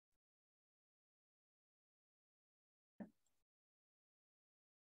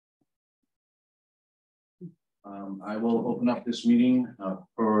I will open up this meeting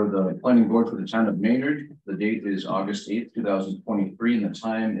for the planning board for the town of Maynard. The date is August 8th, 2023, and the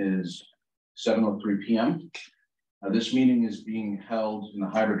time is 7:03 p.m. This meeting is being held in the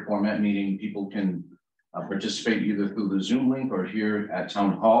hybrid format, meaning people can participate either through the Zoom link or here at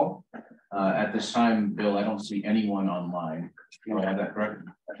Town Hall. At this time, Bill, I don't see anyone online. Do I have that correct?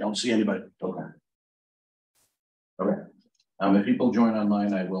 I don't see anybody. Okay. Okay. If people join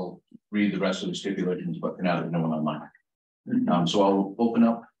online, I will read the rest of the stipulations, but for now, there's no one online. So I'll open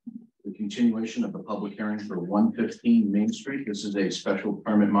up the continuation of the public hearing for 115 Main Street. This is a special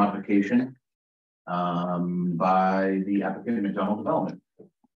permit modification by the applicant McDonald Development.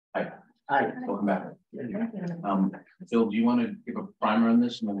 Hi. Hi. Welcome back. Phil, do you want to give a primer on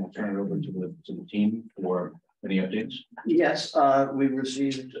this, and then we'll turn it over to the team for any updates? Yes, we've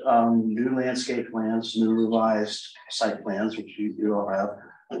received new landscape plans, new revised site plans, which you all have.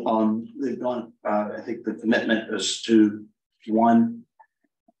 They've gone. I think the commitment is to one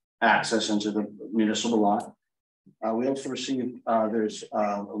access into the municipal lot. We also received there's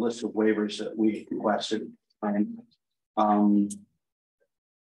a list of waivers that we requested,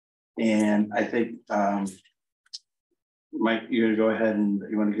 and I think Mike, you're going to go ahead and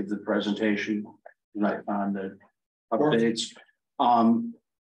you want to give the presentation right on the updates.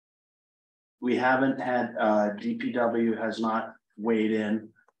 We haven't had DPW has not weighed in.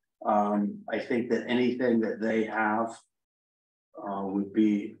 I think that anything that they have would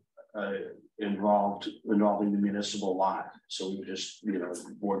be involving the municipal lot. So we just,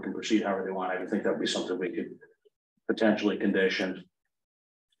 the board can proceed however they want. I think that would be something we could potentially condition.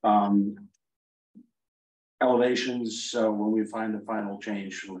 Elevations, so when we find the final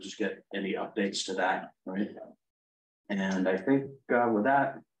change, we'll just get any updates to that, right? And I think with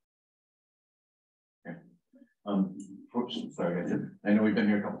that. Okay. Sorry, I know we've been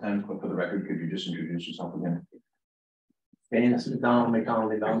here a couple times, but for the record, could you just introduce yourself again? Vance McDonald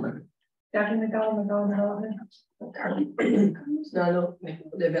Development. Dr. McDonald Development. No,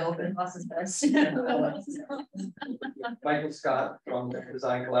 Development. Michael Scott from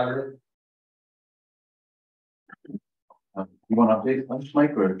Design Collaborative. You want to update us,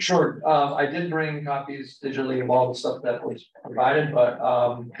 Mike? Or? Sure. I did bring copies digitally of all the stuff that was provided, but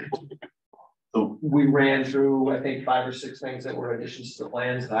so we ran through, I think, 5 or 6 things that were additions to the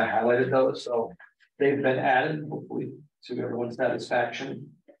plans, and I highlighted those. So they've been added, hopefully, to everyone's satisfaction.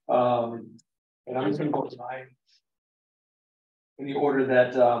 And I'm just going to go by in the order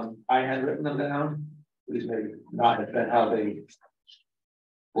that I had written them down. These may not have been how they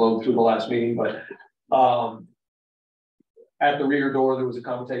flowed through the last meeting, but at the rear door, there was a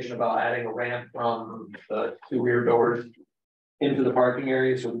conversation about adding a ramp from the 2 rear doors into the parking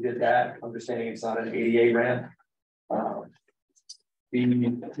area. So we did that, understanding it's not an ADA ramp.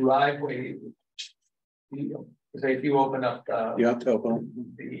 The driveway, if you open up you have to open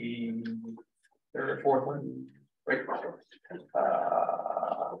the 3rd or 4th one, right?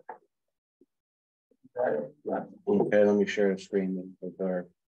 Okay, let me share a screen with our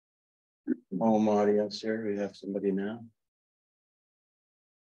home audience here. We have somebody now.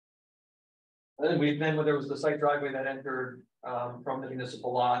 And then there was the site driveway that entered from the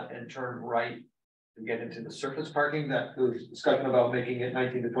municipal lot and turned right to get into the surface parking. That there was discussion about making it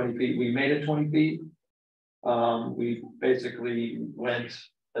 19 to 20 feet. We made it 20 feet. We basically went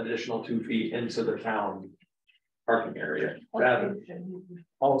additional 2 feet into the town parking area.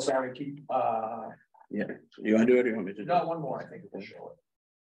 Oh, sorry, keep yeah. You want to do it or you want me to do it? No, one more, I think we'll show it.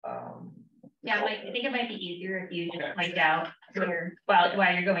 Yeah, Mike, I think it might be easier if you just point out where,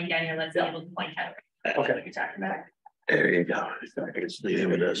 while you're going down your list, be able to point out. Okay. What you're talking about. There you go. I can just leave it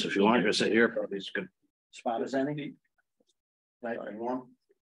with this. If you want to sit here, probably it's a good spot as any. Right, warm.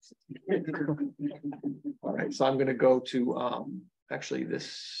 All right, so I'm going to go to actually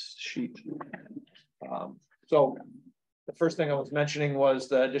this sheet. So the first thing I was mentioning was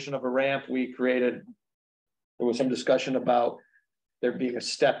the addition of a ramp. We created, there was some discussion about there being a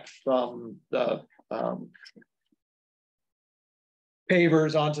step from the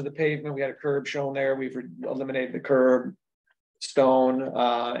pavers onto the pavement. We had a curb shown there. We've eliminated the curb, stone,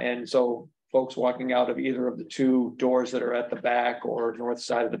 and so folks walking out of either of the 2 doors that are at the back or north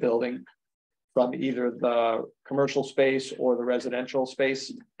side of the building from either the commercial space or the residential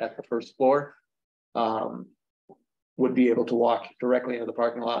space at the 1st floor would be able to walk directly into the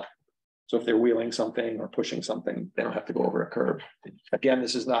parking lot. So if they're wheeling something or pushing something, they don't have to go over a curb. Again,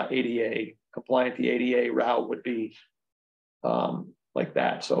 this is not ADA compliant. The ADA route would be like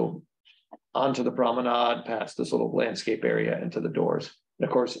that. So onto the promenade, past this little landscape area into the doors. And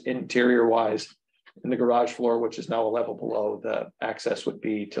of course, interior wise, And the garage floor, which is now a level below, the access would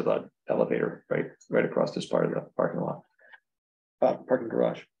be to the elevator, right across this part of the parking lot. Parking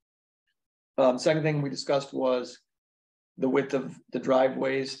garage. Second thing we discussed was the width of the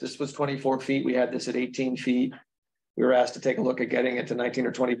driveways. This was 24 feet. We had this at 18 feet. We were asked to take a look at getting it to 19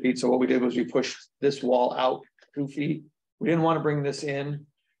 or 20 feet. So what we did was we pushed this wall out 2 feet. We didn't want to bring this in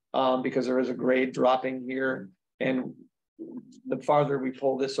because there is a grade dropping here. And the farther we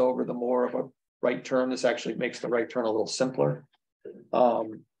pull this over, the more of a right turn. This actually makes the right turn a little simpler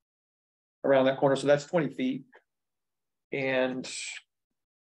around that corner. So that's 20 feet. And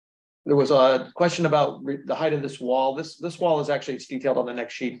there was a question about the height of this wall. This wall is actually, it's detailed on the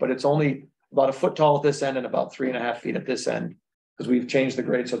next sheet, but it's only about a foot tall at this end and about 3.5 feet at this end, because we've changed the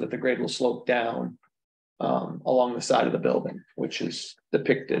grade so that the grade will slope down along the side of the building, which is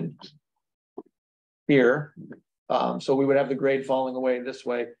depicted here. So we would have the grade falling away this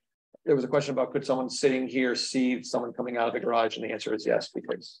way. There was a question about could someone sitting here see someone coming out of the garage, and the answer is yes,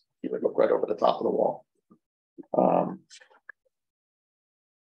 because you would look right over the top of the wall.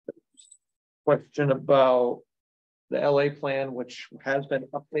 Question about the LA plan, which has been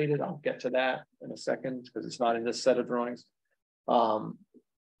updated. I'll get to that in a second because it's not in this set of drawings.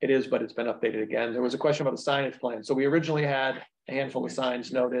 It is, but it's been updated again. There was a question about the signage plan. So we originally had a handful of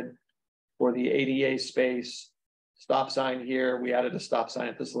signs noted for the ADA space. Stop sign here. We added a stop sign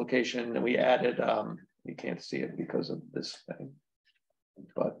at this location, and we added, you can't see it because of this thing,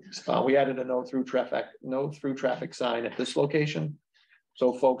 but we added a no through traffic sign at this location.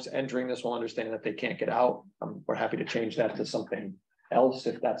 So folks entering this will understand that they can't get out. We're happy to change that to something else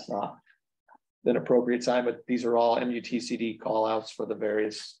if that's not an appropriate sign, but these are all MUTCD call outs for the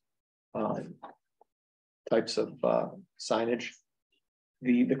various types of signage.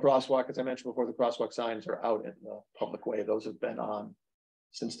 The crosswalk, as I mentioned before, the crosswalk signs are out in the public way. Those have been on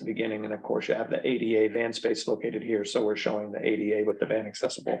since the beginning. And of course you have the ADA van space located here. So we're showing the ADA with the van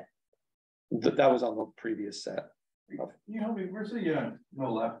accessible. That was on the previous set. You know, where's the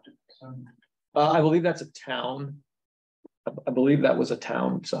no left? I believe that's a town. I believe that was a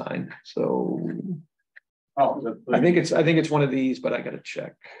town sign. So I think it's one of these, but I got to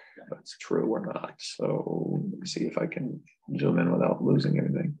check if that's true or not. So let me see if I can zoom in without losing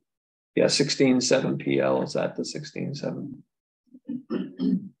anything. Yeah, 16.7 PL. Is that the 16.7?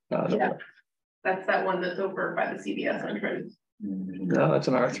 Yeah, that's that one that's over by the CVS entrance. No, that's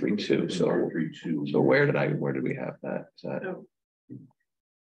an R32. So R32. So where did we have that? Is that,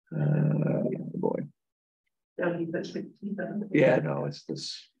 boy. Yeah, no, it's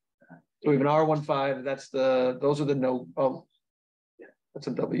this. So we have an R15. That's those are the no. Oh, that's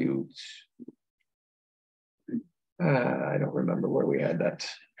a W. I don't remember where we had that.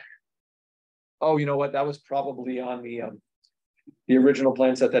 Oh, you know what? That was probably on the original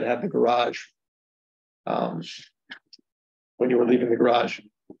plan set that had the garage. When you were leaving the garage,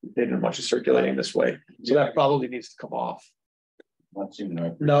 they didn't want you circulating this way, so that probably needs to come off.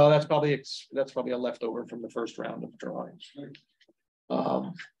 No, that's probably a leftover from the first round of drawings.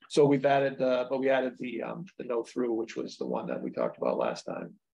 So we've added, but we added the no through, which was the one that we talked about last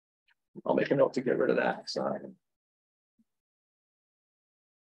time. I'll make a note to get rid of that sign.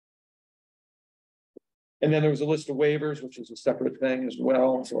 And then there was a list of waivers, which is a separate thing as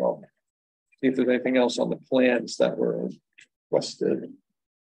well. So I'll see if there's anything else on the plans that were requested.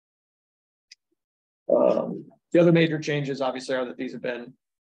 The other major changes, obviously, are that these have been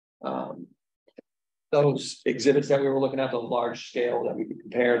those exhibits that we were looking at, the large scale that we could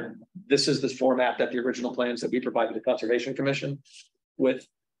compare. This is the format that the original plans that we provided the Conservation Commission with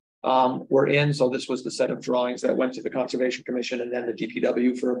were in. So this was the set of drawings that went to the Conservation Commission and then the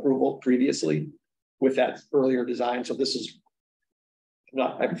DPW for approval previously with that earlier design. So this is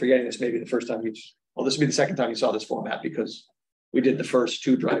I'm forgetting this, maybe the first time this will be the second time you saw this format because we did the first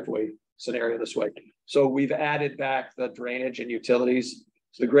two driveway scenario this way. So we've added back the drainage and utilities.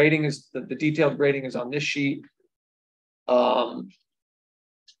 So the grading is the detailed grading is on this sheet.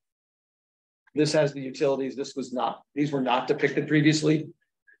 This has the utilities. These were not depicted previously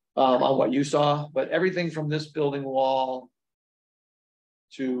on what you saw, but everything from this building wall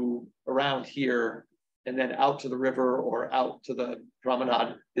to around here and then out to the river or out to the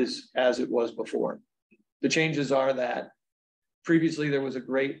promenade is as it was before. The changes are that previously there was a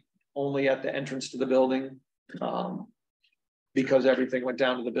grate only at the entrance to the building because everything went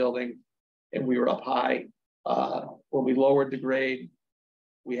down to the building and we were up high. When we lowered the grade,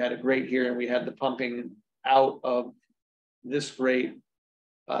 we had a grate here and we had the pumping out of this grate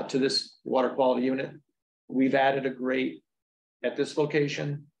to this water quality unit. We've added a grate at this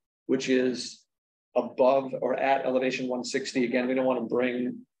location, which is above or at elevation 160. Again, we don't want to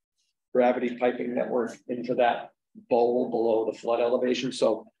bring gravity piping network into that bowl below the flood elevation.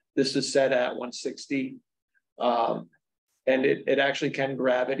 So this is set at 160. And it actually can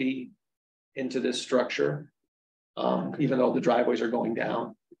gravity into this structure, even though the driveways are going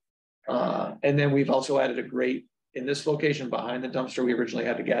down. And then we've also added a grate in this location behind the dumpster. We originally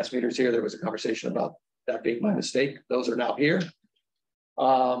had the gas meters here. There was a conversation about that being my mistake. Those are now here.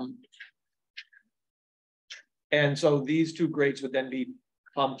 And so these two grates would then be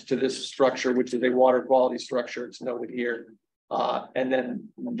pumped to this structure, which is a water quality structure. It's noted here. And then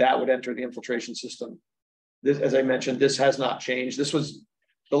that would enter the infiltration system. This, as I mentioned, this has not changed. This was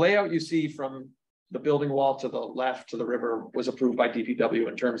the layout you see from the building wall to the left to the river was approved by DPW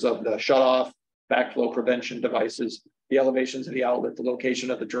in terms of the shutoff, backflow prevention devices, the elevations of the outlet, the location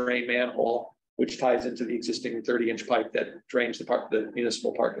of the drain manhole, which ties into the existing 30-inch pipe that drains the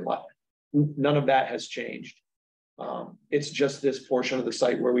municipal parking lot. None of that has changed. It's just this portion of the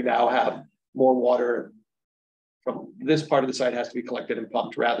site where we now have more water from this part of the site has to be collected and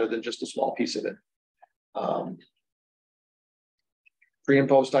pumped rather than just a small piece of it. Pre and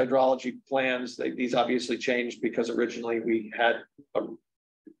post hydrology plans, these obviously changed because originally we had a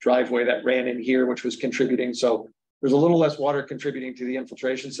driveway that ran in here, which was contributing. So there's a little less water contributing to the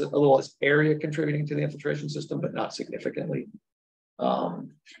infiltration system, a little less area contributing to the infiltration system, but not significantly.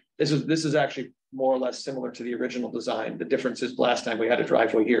 This is actually more or less similar to the original design. The difference is last time we had a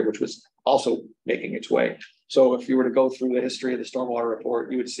driveway here, which was also making its way. So if you were to go through the history of the stormwater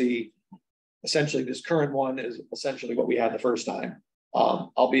report, you would see essentially this current one is essentially what we had the first time,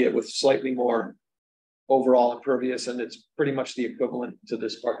 albeit with slightly more overall impervious, and it's pretty much the equivalent to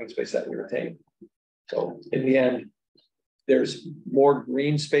this parking space that we retained. So in the end, there's more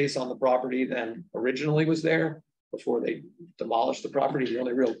green space on the property than originally was there before they demolished the property. The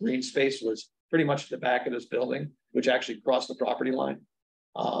only real green space was pretty much the back of this building, which actually crossed the property line.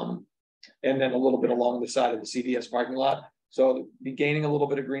 And then a little bit along the side of the CVS parking lot. So you'd be gaining a little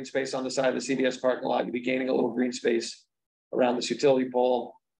bit of green space on the side of the CVS parking lot. You'd be gaining a little green space around this utility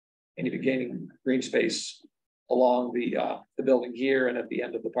pole, and you'd be gaining green space along the building here and at the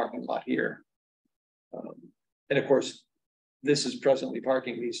end of the parking lot here. And of course, this is presently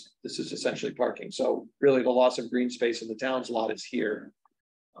parking. This is essentially parking. So really the loss of green space in the town's lot is here,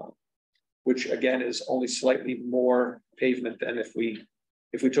 which again is only slightly more pavement than if we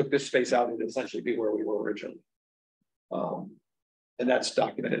took this space out, it would essentially be where we were originally. And that's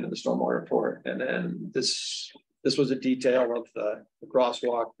documented in the stormwater report. And then this was a detail of the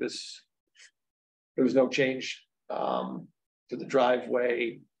crosswalk. There was no change to the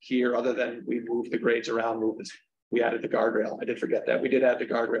driveway here, other than we moved the grades around, we added the guardrail. I did forget that. We did add the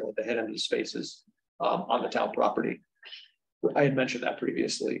guardrail at the head end of the spaces on the town property. I had mentioned that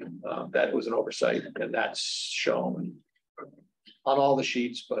previously, that it was an oversight, and that's shown on all the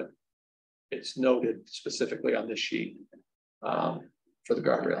sheets, but it's noted specifically on this sheet for the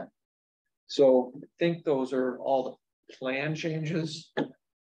guardrail. So I think those are all the plan changes.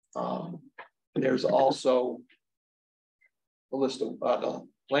 There's also a list of the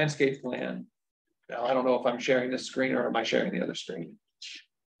landscape plan. Now, I don't know if I'm sharing this screen or am I sharing the other screen?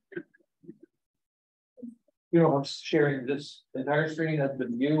 You know, I'm sharing this entire screen as the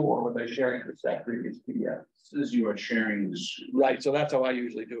view, or was I sharing this that previous PDF? This is you are sharing this. Right, so that's how I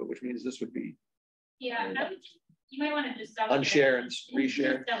usually do it, which means this would be. Yeah, you might want to just unshare and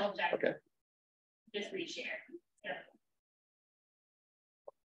reshare. Double check. Okay. Just reshare. Yeah.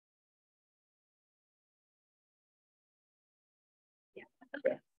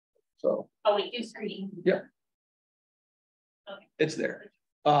 Okay. So. Oh wait, do screen. Yeah. Okay. It's there.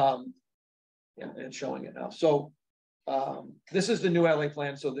 Yeah, it's showing it now. So this is the new LA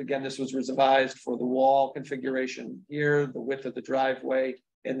plan. So again, this was revised for the wall configuration here, the width of the driveway,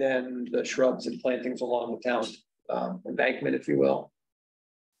 and then the shrubs and plantings along the town embankment, if you will.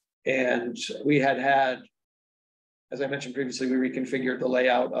 And we had, as I mentioned previously, we reconfigured the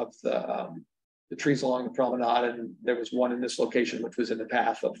layout of the trees along the promenade, and there was one in this location, which was in the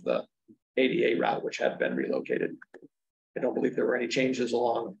path of the ADA route, which had been relocated. I don't believe there were any changes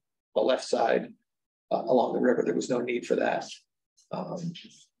along the left side along the river. There was no need for that. And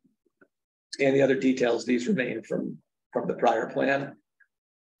the other details, these remain from the prior plan.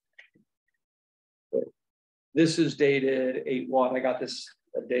 This is dated 8/1. I got this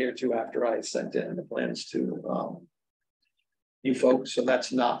a day or two after I sent in the plans to you folks. So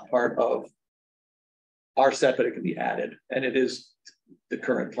that's not part of our set, but it can be added. And it is the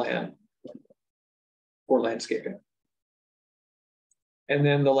current plan for landscaping. And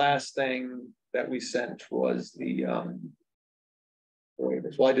then the last thing that we sent was the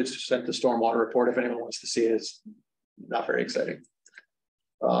waivers. Well, I did send the stormwater report. If anyone wants to see it, it's not very exciting.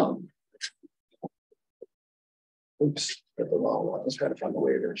 Oops, got the wrong one. Let's try to find the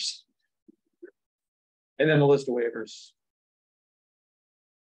waivers. And then the list of waivers.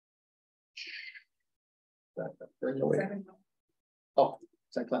 Bring the waiver. Oh,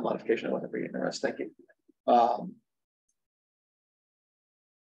 site plan modification. I wasn't reading the rest. Thank you.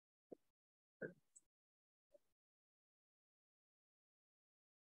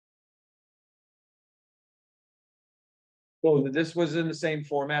 So this was in the same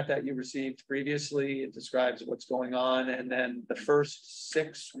format that you received previously. It describes what's going on. And then the first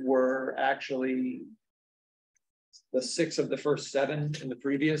 6 were actually the 6 of the first 7 in the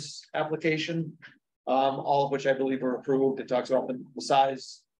previous application, all of which I believe were approved. It talks about the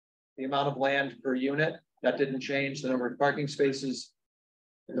size, the amount of land per unit. That didn't change. The number of parking spaces,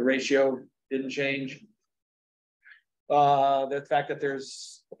 the ratio didn't change. The fact that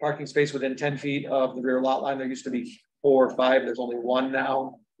there's a parking space within 10 feet of the rear lot line, there used to be 4 or 5, there's only 1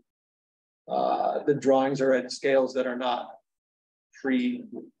 now. The drawings are at scales that are not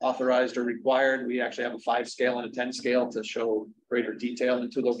pre-authorized or required. We actually have a 5 scale and a 10 scale to show greater detail in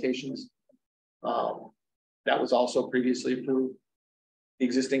 2 locations. That was also previously approved. The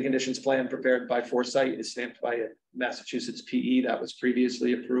existing conditions plan prepared by Foresight is stamped by a Massachusetts PE that was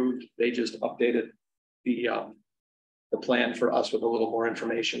previously approved. They just updated the plan for us with a little more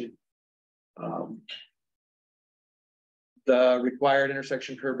information. The required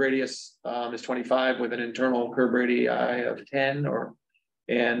intersection curb radius is 25 with an internal curb radii of 10,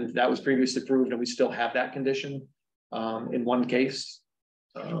 and that was previously approved, and we still have that condition in 1 case.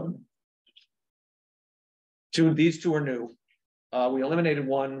 These two are new. We eliminated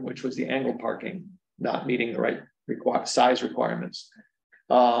 1, which was the angle parking, not meeting the right size requirements.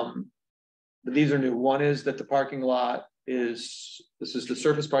 But these are new. 1 is that the parking lot the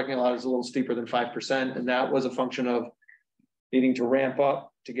surface parking lot is a little steeper than 5%, and that was a function of needing to ramp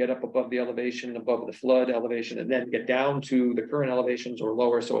up to get up above the elevation, above the flood elevation, and then get down to the current elevations or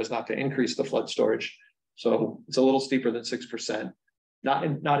lower so as not to increase the flood storage. So it's a little steeper than 6%.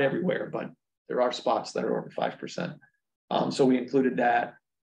 Not everywhere, but there are spots that are over 5%. So we included that.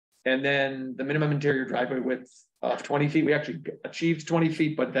 And then the minimum interior driveway width of 20 feet, we actually achieved 20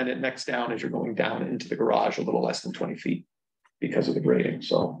 feet, but then it necks down as you're going down into the garage a little less than 20 feet because of the grading.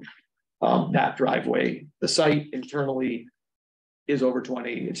 So that driveway, the site internally is over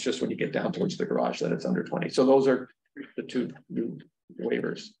 20. It's just when you get down towards the garage that it's under 20. So those are the 2 new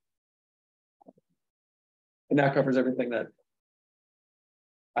waivers. And that covers everything that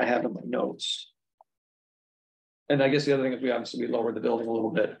I have in my notes. And I guess the other thing is we lowered the building a little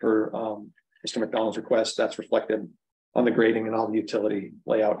bit for Mr. McDonald's request. That's reflected on the grading and all the utility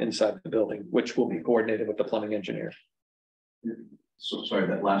layout inside the building, which will be coordinated with the plumbing engineer. So sorry,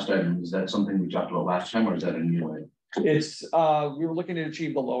 that last item, is that something we talked about last time, or is that a new item? It's we were looking to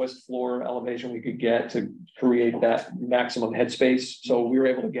achieve the lowest floor elevation we could get to create that maximum headspace. So we were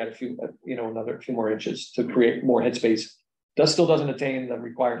able to get a few, another few more inches to create more headspace. Still doesn't attain the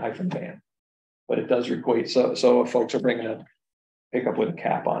required height from van, but it does equate. So if folks are bringing a pickup with a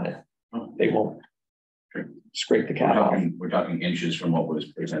cap on it, they won't scrape the cap off. We're talking inches from what was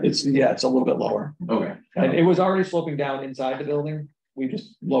presented. It's a little bit lower. Okay. And it was already sloping down inside the building. We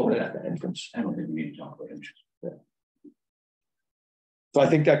just lowered it at the entrance. I don't think we need to talk about inches. Yeah. So I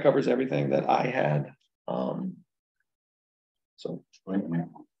think that covers everything that I had. So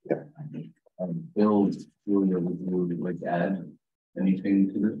yeah. Bill, Julia, would you like to add anything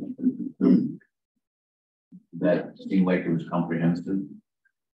to this? That seemed like it was comprehensive.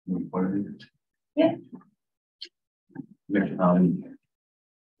 Yeah.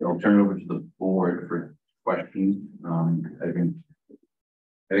 I'll turn it over to the board for questions. I think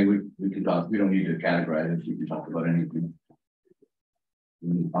we can talk. We don't need to categorize it. We can talk about anything.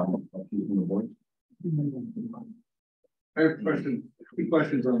 Any questions from the board? I have questions. 2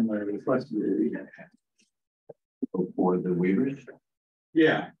 questions on my request. For the waivers?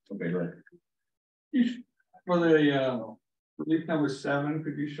 Yeah. Okay, go ahead. For the leak number 7,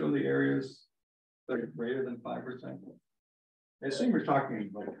 could you show the areas that are greater than 5%? I assume we're talking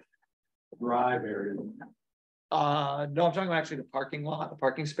like drive area. No, I'm talking about actually the parking lot, the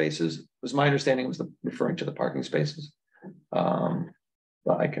parking spaces. It was my understanding was referring to the parking spaces.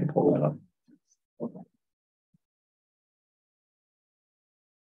 But I can pull that up. Okay.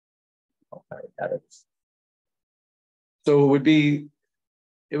 So it would be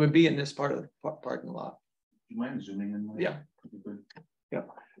in this part of the parking lot. Do you mind zooming in? Yeah. Yeah.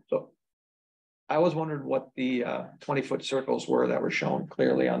 So I was wondering what the 20-foot circles were that were shown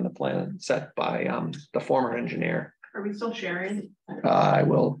clearly on the plan set by the former engineer. Are we still sharing? I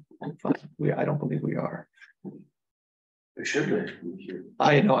will. I don't believe we are. We should be.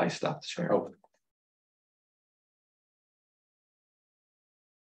 I know I stopped sharing. Oh.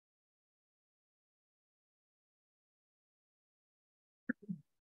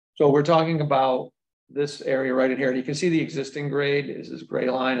 So we're talking about this area right in here. You can see the existing grade is this gray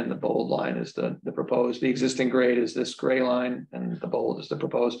line and the bold line is the proposed. The existing grade is this gray line and the bold is the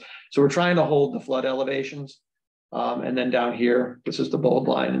proposed. So we're trying to hold the flood elevations. And then down here, this is the bold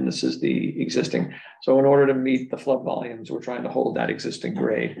line and this is the existing. So in order to meet the flood volumes, we're trying to hold that existing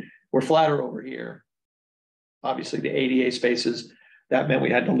grade. We're flatter over here. Obviously the ADA spaces, that meant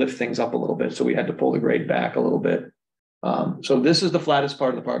we had to lift things up a little bit. So we had to pull the grade back a little bit. So this is the flattest part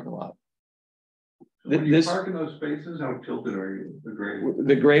of the parking lot. When you park in those spaces, how tilted are you, the grade?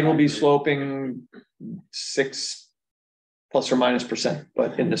 The grade will be sloping 6± %,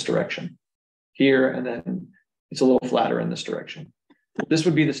 but in this direction. Here, and then it's a little flatter in this direction. This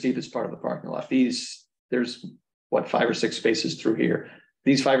would be the steepest part of the parking lot. There's what, 5 or 6 spaces through here.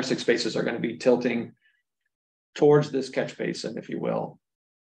 These 5 or 6 spaces are going to be tilting towards this catch basin, if you will,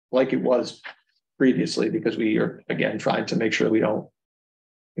 like it was previously, because we are again trying to make sure we don't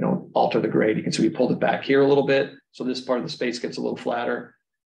alter the grade. You can see we pulled it back here a little bit, so this part of the space gets a little flatter.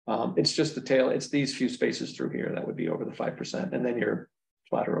 It's just the tail. It's these few spaces through here that would be over the 5%, and then you're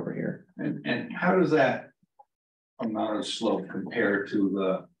flatter over here. And how does that amount of slope compare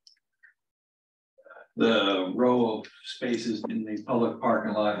to the row of spaces in the public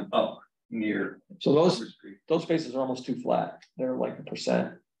parking lot up near? So those spaces are almost too flat. They're like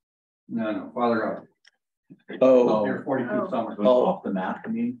 1%. No, farther up. Oh, Near 42 Summers. Off the map, I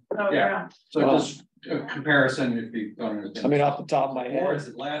mean. Oh, Yeah. So just a comparison, if you don't understand. I mean, off the top of my Or head. is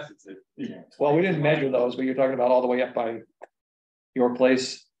it less? It's Well, we didn't measure those, but you're talking about all the way up by your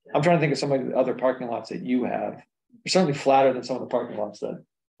place. I'm trying to think of some of the other parking lots that you have. They're certainly flatter than some of the parking lots that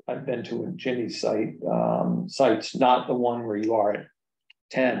I've been to in Jimmy's sites, not the one where you are at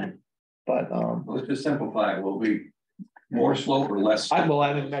 10, but Let's just simplify it. Will be more slope or less? I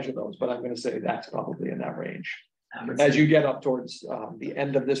didn't measure those, but I'm going to say that's probably in that range. As you get up towards the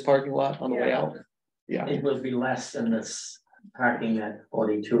end of this parking lot on the way out. Yeah. It will be less than this parking at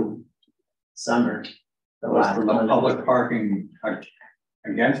 42 Summer. From the public parking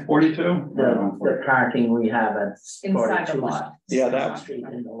against 42? The parking we have at Inside the 42 lot. Yeah, that- Street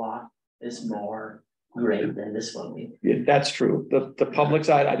in the lot is more grade than this one. Yeah, that's true. The public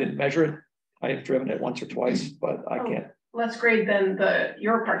side, I didn't measure it. I have driven it once or twice, but I can't. Less grade than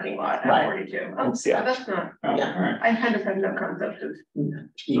your parking lot at Right. 42. Oh, Yeah. that's not, Yeah. All right. I kind of had no concept of.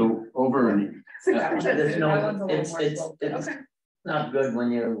 So over in There's no, That one's a little it's, more it's, sloped. it's Okay. not good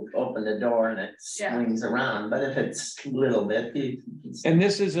when you open the door and it Yeah. swings around, but if it's a little bit, And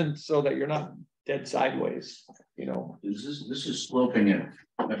this isn't so that you're not dead sideways, this is sloping it.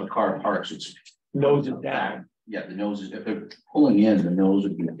 If a car parks, it's nose is down. yeah, the nose is, if they're pulling in, the nose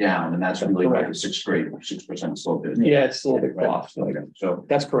would be down, and that's really like the 6% slope is. Yeah, it's a little bit off. Okay, so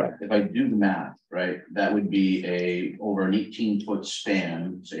That's correct. if I do the math, right, that would be over an 18-foot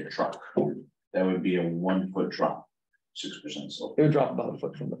span, say a truck. That would be a 1-foot drop, 6% slope. It would drop about a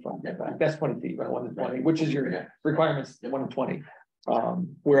foot from the front and back. That's 20 feet, right? 1 to 20, which is your requirements, 1 to 20.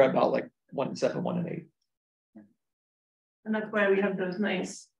 We're at about like 1 to 7, 1 and 8. And that's why we have those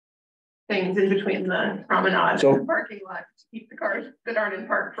nice things in between the promenade So- and the parking lot to keep the cars that aren't in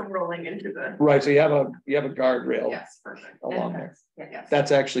park from rolling into the. Right, so you have a guardrail Yes, perfect. along there. Yes.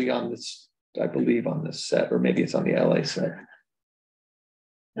 That's actually on this, I believe, on this set, or maybe it's on the LA set.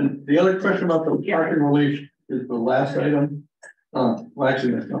 And the other question about the parking relief is the last item. Well,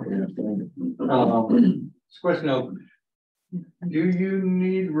 actually, that's not. It's a question of, do you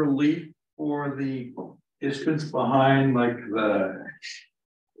need relief for the distance behind like the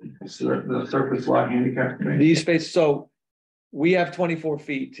surface lot handicap? These spaces, so we have 24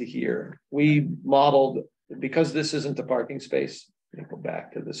 feet to here. We modeled, because this isn't a parking space, let me go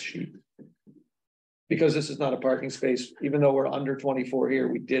back to this sheet. Because this is not a parking space, even though we're under 24 here,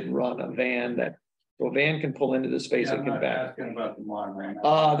 we did run a van so a van can pull into the space and get back. Asking about the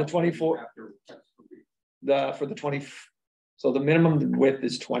monorail. The 24 for the 20, so the minimum width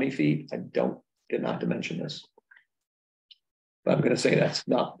is 20 feet. I did not dimension this. But I'm gonna say that's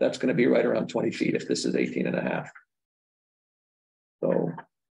gonna be right around 20 feet if this is 18.5. So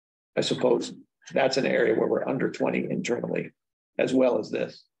I suppose that's an area where we're under 20 internally, as well as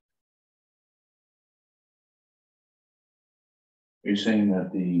this. Are you saying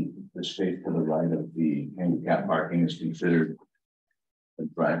that the space to the right of the handicap parking is considered a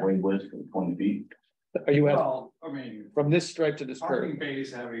driveway width of 20 feet? Are you at, Well, I mean, from this stripe to this parking curve?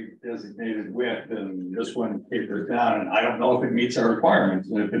 bays have a designated width and this one tapers down, and I don't know if it meets our requirements,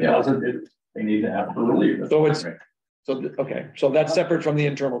 and if it doesn't, they need to have to relieve it. So it's, okay, so that's separate from the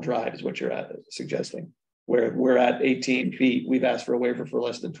internal drive is what you're suggesting. Where we're at 18 feet, we've asked for a waiver for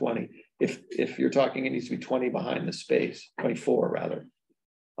less than 20. If you're talking, it needs to be 20 behind the space, 24 rather.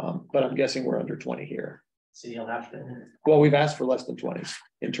 But I'm guessing we're under 20 here. So you'll have to. Well, we've asked for less than 20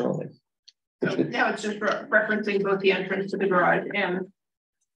 internally. So now it's just referencing both the entrance to the garage and.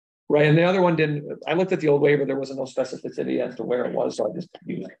 Right, and the other one didn't, I looked at the old waiver, there wasn't no specificity as to where it was, so I just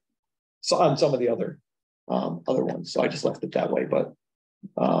used. So on some of the other ones, so I just left it that way, but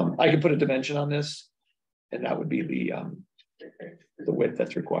I can put a dimension on this. And that would be the width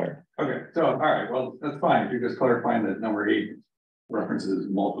that's required. Okay, so, all right, well, that's fine, you're just clarifying that number 8 references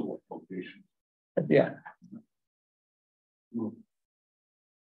multiple locations. Yeah.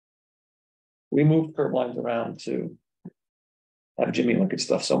 We moved curb lines around to have Jimmy look at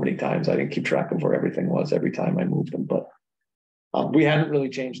stuff so many times. I didn't keep track of where everything was every time I moved them, but we hadn't really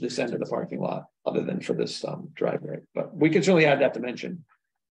changed this end of the parking lot other than for this driveway, but we can certainly add that dimension,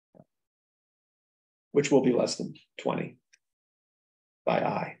 which will be less than 20 by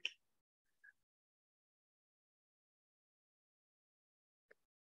eye.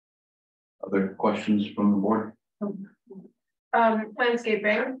 Other questions from the board?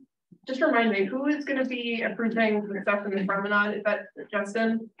 Landscaping, just remind me, who is gonna be approving the stuff in the promenade? Is that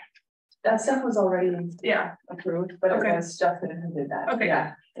Justin? That stuff was already approved, but Okay. it was Justin who did that. Okay.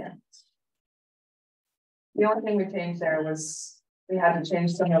 Yeah. The only thing we changed there was we had to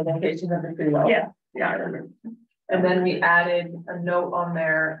change some of the locations of the free well. Yeah, I remember. And then we added a note on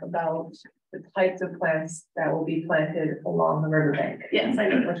there about the types of plants that will be planted along the riverbank. Yes, I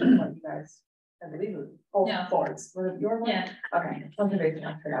know. Which is what you guys, I believe, it was both Yeah. boards. Was it your one? Yeah. Okay, conservation,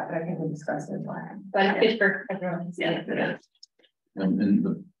 I forgot, but I think we discussed it. But it's good for everyone to see it.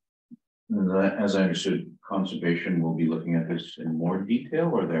 And as I understood, conservation will be looking at this in more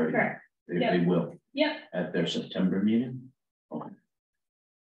detail, or Correct. they will Yep. at their September meeting. Okay.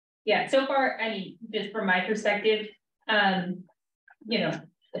 Yeah, so far, I mean, just from my perspective, you know,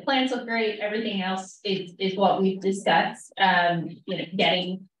 the plans look great, everything else is what we've discussed. You know,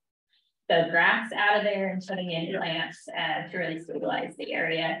 getting the grass out of there and putting in plants to really stabilize the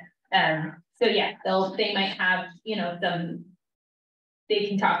area. So yeah, they might have, you know, they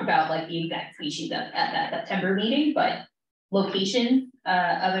can talk about like the exact species at that September meeting, but location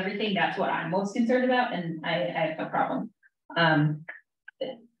of everything, that's what I'm most concerned about, and I have no problem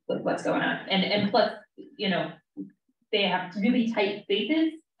with what's going on. And plus, you know, they have really tight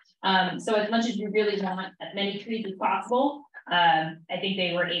spaces. So as much as you really want as many trees as possible, I think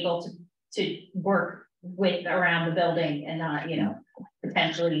they were able to work with around the building and not, you know,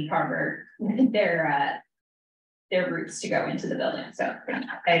 potentially harbor their roots to go into the building. So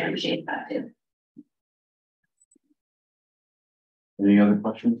I appreciate that too. Any other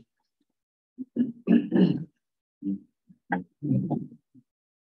questions?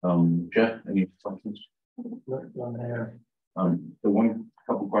 Jeff, any questions? The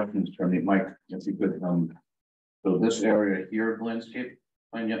couple questions from me, Mike, if you could, so this area here of landscape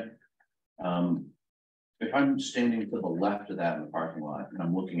plan, yep. If I'm standing to the left of that in the parking lot and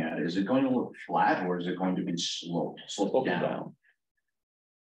I'm looking at it, is it going to look flat or is it going to be sloped down?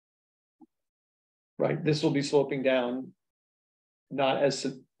 Right, this will be sloping down, not as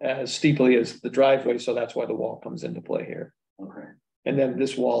steeply as the driveway, so that's why the wall comes into play here. Okay. And then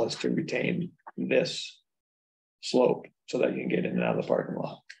this wall is to retain this slope so that you can get in and out of the parking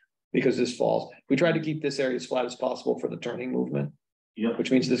lot. Because this falls, we tried to keep this area as flat as possible for the turning movement. Yep.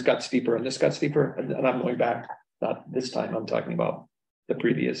 Which means this got steeper and this got steeper, and I'm going back, not this time, I'm talking about the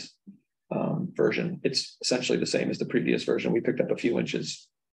previous version. It's essentially the same as the previous version. We picked up a few inches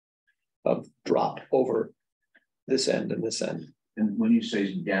of drop over this end and this end. And when you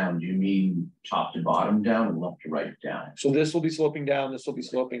say down, do you mean top to bottom down or left to right down? So this will be sloping down, this will be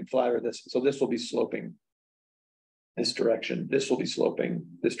sloping flatter, so this will be sloping this direction, this will be sloping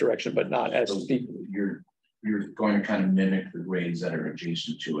this direction, but not as steep. You're going to kind of mimic the grades that are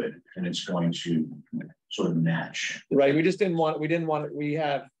adjacent to it, and it's going to sort of match. Right, we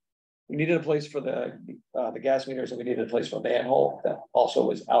needed a place for the gas meters, and we needed a place for a manhole that also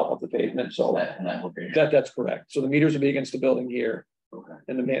was out of the pavement, so that's correct. So the meters will be against the building here. Okay.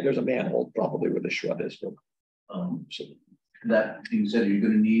 And there's a manhole probably where the shrub is. So that being said, are you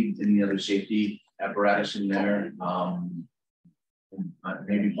going to need any other safety apparatus in there?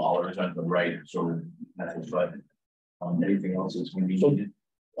 Maybe bollards on the right sort of method, but anything else that's going to be needed?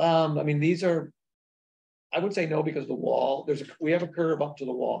 I mean, these are, I would say no, because the wall, we have a curve up to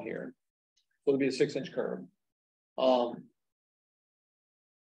the wall here. So it'll be a 6-inch curve.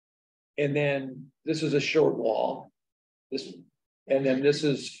 And then this is a short wall. And then this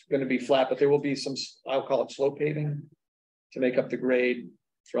is going to be flat, but there will be some, I'll call it slope paving to make up the grade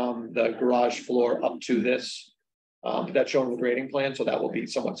from the garage floor up to this. That's shown in the grading plan, so that will be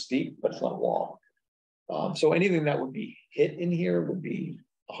somewhat steep, but it's not a wall. So anything that would be hit in here would be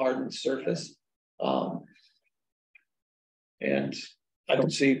hardened surface. And I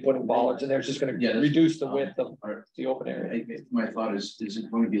don't see putting bollards in there. It's just going to reduce the width of the open area. My thought is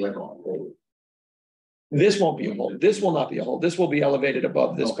it going to be like a hole? This won't be a hole. This will not be a hole. This will be elevated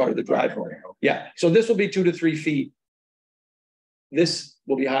above this part of the driveway. Yeah, so this will be 2 to 3 feet. This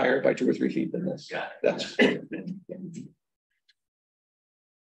will be higher by 2 or 3 feet than this. That's.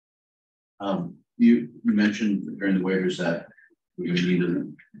 You mentioned during the waivers that we're going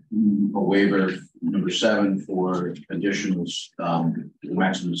to need a waiver number 7 for additional. The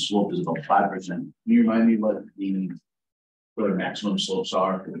maximum slope is about 5%. Can you remind me what the maximum slopes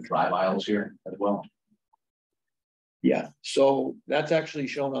are for the drive aisles here as well? Yeah, so that's actually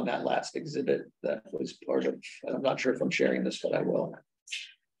shown on that last exhibit that was part of, I'm not sure if I'm sharing this, but I will.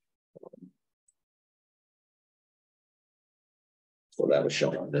 So that was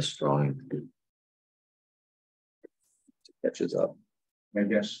shown on this drawing. Catches up. I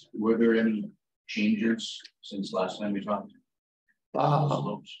guess, were there any changes since last time we talked?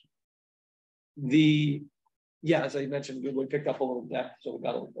 Yeah, as I mentioned, we picked up a little depth, so we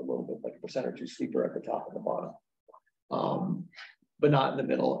got a little bit like 1% or 2 steeper at the top and the bottom. But not in the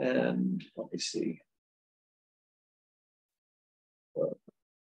middle. And let me see.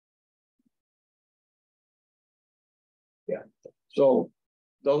 Yeah, so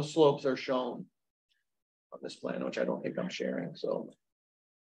those slopes are shown on this plan, which I don't think I'm sharing. So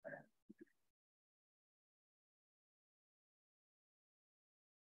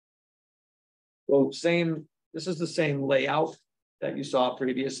same, this is the same layout that you saw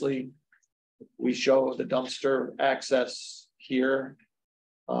previously. We show the dumpster access here.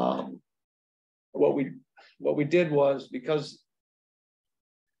 What we did was, because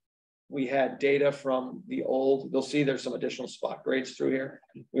we had data from the old, you'll see there's some additional spot grades through here.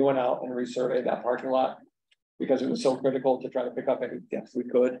 We went out and resurveyed that parking lot because it was so critical to try to pick up any depth we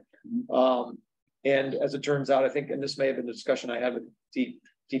could. And as it turns out, I think, and this may have been the discussion I had with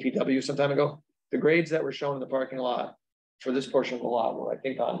DPW some time ago, the grades that were shown in the parking lot for this portion of the lot were, I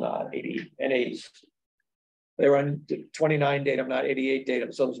think, on 80 and 80. They were on 29 datum, not 88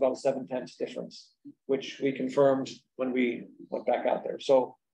 datum. So there's about a 7/10 difference, which we confirmed when we went back out there.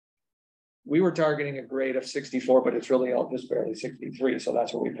 So we were targeting a grade of 64, but it's really just barely 63. So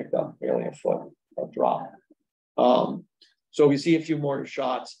that's where we picked up barely a foot of drop. So we see a few more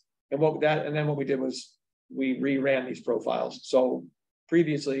shots. And then what we did was we re-ran these profiles. So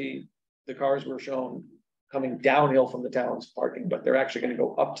previously the cars were shown coming downhill from the town's parking, but they're actually going to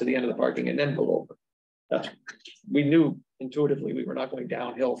go up to the end of the parking and then go over. We knew intuitively we were not going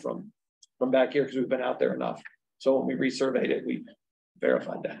downhill from back here because we've been out there enough. So when we resurveyed it, we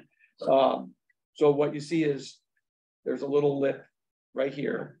verified that. So what you see is there's a little lip right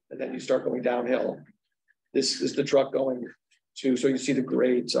here, and then you start going downhill. This is the truck going to, so you see the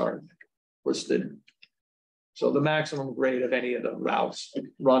grades are listed. So the maximum grade of any of the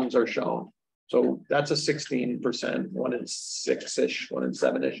runs are shown. So that's a 16%, 1 in 6-ish, 1 in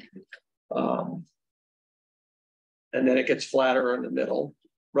 7-ish. And then it gets flatter in the middle,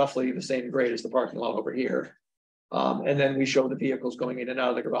 roughly the same grade as the parking lot over here. And then we show the vehicles going in and out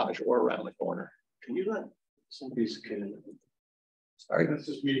of the garage or around the corner. Can you let some of these kids? Sorry. That's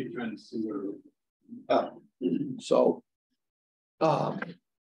just me trying to see where. So, so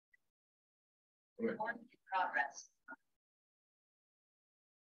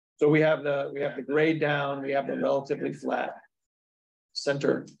we have the grade down, we have the relatively flat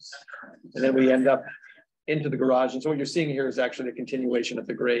center, and then we end up into the garage. And so what you're seeing here is actually a continuation of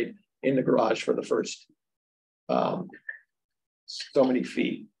the grade in the garage for the first so many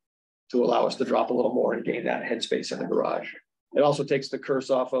feet to allow us to drop a little more and gain that headspace in the garage. It also takes the curse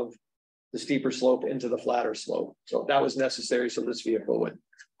off of the steeper slope into the flatter slope. So that was necessary so this vehicle would,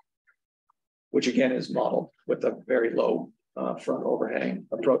 which again is modeled with a very low front overhang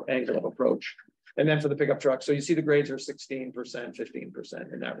angle of approach. And then for the pickup truck, so you see the grades are 16%,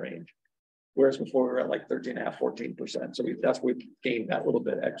 15% in that range. Whereas before we were at like 13.5, 14%. So that's where we gained that little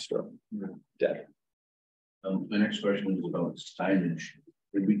bit extra depth. The next question is about signage.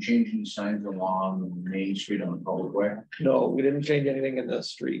 Did we change any signs along Main Street on the public way? No, we didn't change anything in the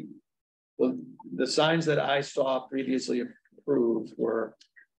street. The signs that I saw previously approved were.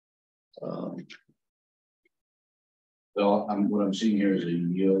 So what I'm seeing here is a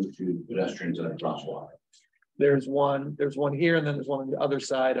yield to pedestrians at a crosswalk. There's one here, and then there's one on the other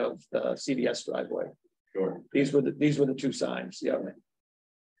side of the CVS driveway. Sure. These were the 2 signs. Yeah. Okay.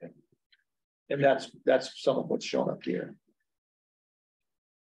 And that's some of what's shown up here.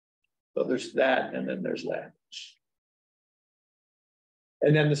 So there's that, and then there's that.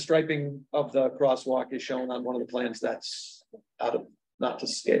 And then the striping of the crosswalk is shown on one of the plans that's out of not to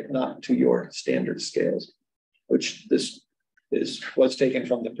scale, not to your standard scales, which this was taken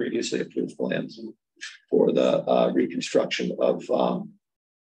from the previously approved plans for the reconstruction of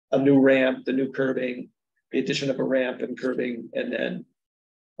a new ramp, the new curbing, the addition of a ramp and curbing, and then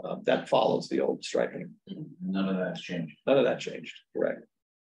that follows the old striping. None of that's changed. None of that changed, correct?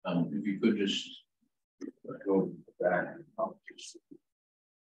 If you could just go back.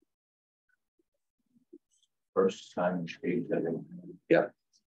 First time page that. Yeah.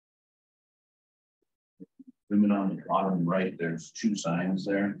 Zooming on the bottom right, there's 2 signs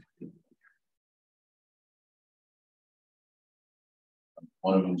there.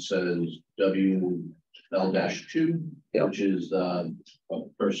 One of them says WL-2, which is the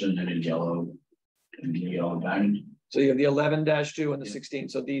person in a yellow diamond. So you have the 11-2 and the 16.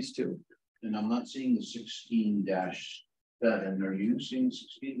 So these two. And I'm not seeing the 16-7. Are you seeing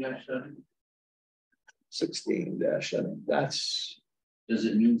 16-7? 16-7. That's. Does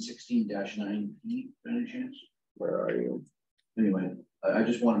it mean 16-9 feet by any chance? Where are you? Anyway, I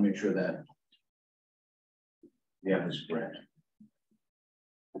just want to make sure that. Yeah, this is correct.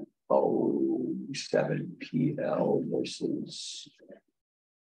 Oh, 7 PL versus.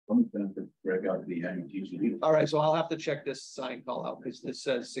 I'm going to break out the MTC. All right, so I'll have to check this sign call out because this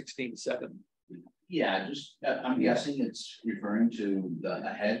says 16-7. Yeah, just I'm guessing it's referring to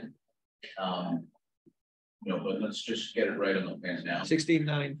the head. But let's just get it right on the plans now.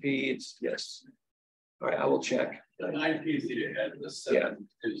 16-9P. It's yes. All right, I will check. The 9P is the head. The 7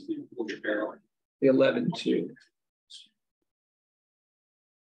 is the barrel. The 11-2.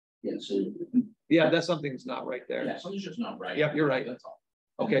 Yeah, so yeah, that's something that's not right there. yeah, something's just not right. Yep, you're right. That's all.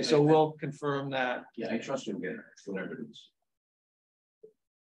 Okay, so we'll confirm that. Yeah, I trust you again, whatever it is.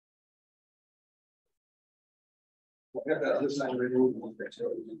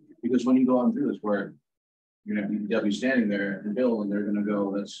 Because when you go on through this, where you're gonna be DPW standing there at the bill, and they're gonna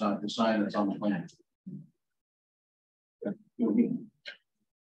go, that's not the sign that's on the plan.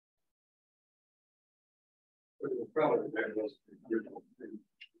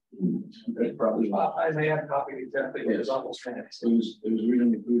 Probably. I may have copied exactly what is almost finished. It was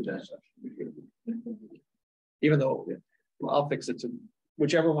really approved as such. Even though, well, I'll fix it to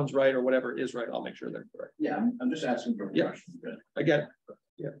whichever one's right or whatever is right. I'll make sure they're correct. Yeah, I'm just asking for a Yeah. question. I get it.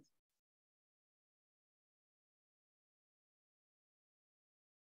 Yeah.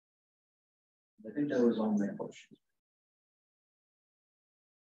 I think that was all my questions.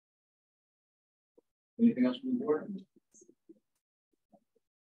 Anything else from the board?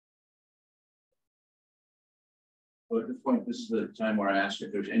 Well, at this point, this is the time where I ask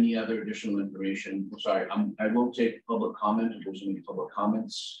if there's any other additional information. I'm sorry, I will take public comment if there's any public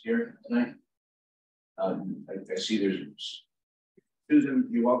comments here tonight. I see there's Susan,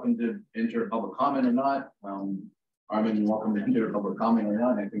 you're welcome to enter a public comment or not. Armin, you're welcome to enter a public comment or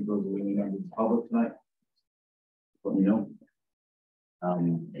not. I think those are the only members of the public tonight. Let me know.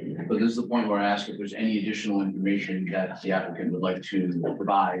 But this is the point where I ask if there's any additional information that the applicant would like to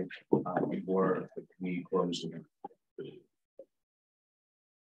provide before we close.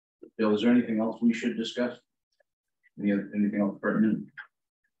 Bill, is there anything else we should discuss? Anything else pertinent?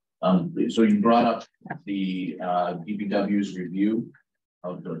 So you brought up the DPW's review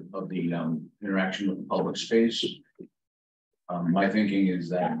of the interaction with the public space. My thinking is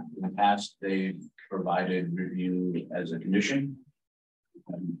that in the past they've provided review as a condition,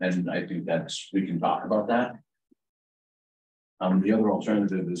 and I think we can talk about that. The other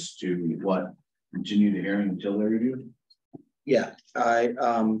alternative is to continue the hearing until they're reviewed. Yeah, I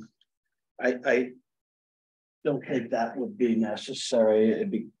don't think that would be necessary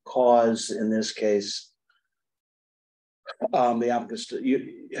because in this case, the applicants,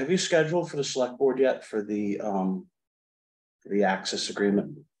 have you scheduled for the select board yet for the access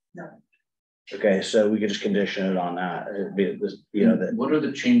agreement? No. Okay, so we could just condition it on that. It'd be this, that. What are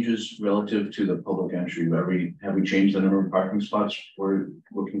the changes relative to the public entry? Have we changed the number of parking spots we're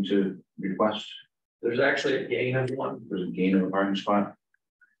looking to request? There's actually a gain of one. There's a gain of a parking spot.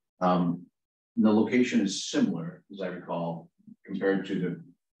 The location is similar, as I recall, compared to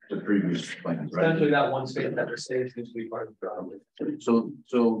the previous plans, right? Essentially, that one space that stays needs to be part of the driveway. So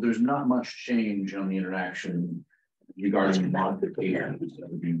there's not much change on the interaction regarding modifications that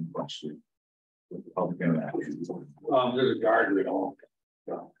are being requested with the public interaction. There's a guardrail.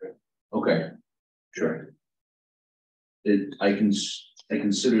 Okay, sure. I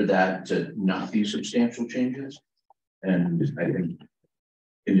consider that to not be substantial changes, and I think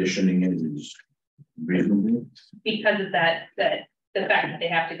conditioning it is reasonable because of the fact that they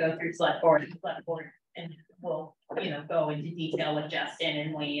have to go through select board, and select board and we'll, go into detail with Justin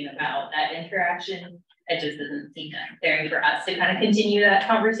and Wayne about that interaction. It just doesn't seem necessary for us to kind of continue that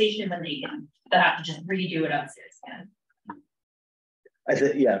conversation when they'll have to just redo it upstairs again. I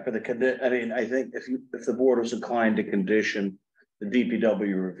think, yeah, for the I mean, I think if the board was inclined to condition the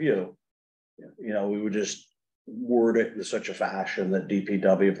DPW review, we would just word it in such a fashion that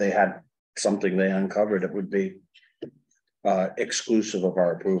DPW, if they had something they uncovered, it would be exclusive of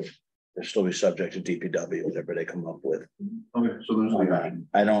our approval. They'll still be subject to DPW, whatever they come up with. Okay, so those are the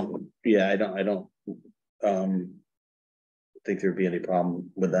I don't think there'd be any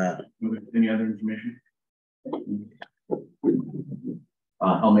problem with that. Any other information?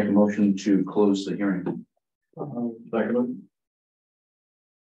 I'll make a motion to close the hearing.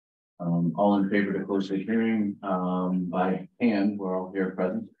 All in favor to close the hearing by hand, we're all here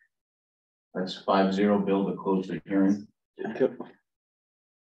present. That's 5-0, Bill, to close the hearing.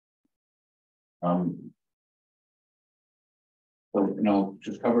 So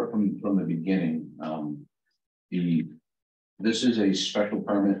just cover it from the beginning. This is a special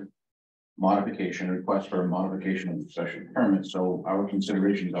permit modification, request for a modification of the special permit. So our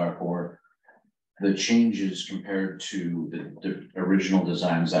considerations are for the changes compared to the original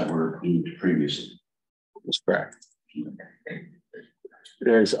designs that were approved previously. That's correct.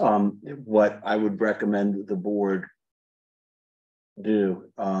 There's what I would recommend the board do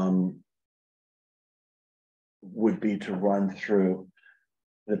would be to run through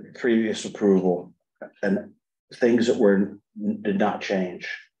the previous approval and things that did not change.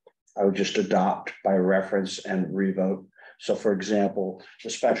 I would just adopt by reference and revote. So for example, the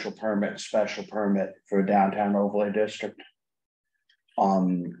special permit for downtown overlay district.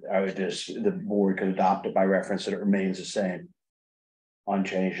 The board could adopt it by reference and it remains the same.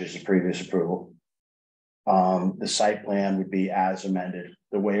 Unchanged as the previous approval. The site plan would be as amended.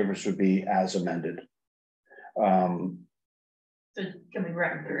 The waivers would be as amended. So can we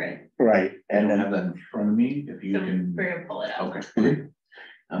run through it? Right. And then have that in front of me if you can. We're gonna pull it out. Okay.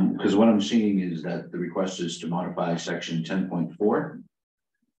 Because what I'm seeing is that the request is to modify section 10.4 for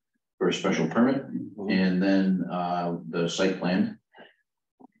a special permit, and then the site plan,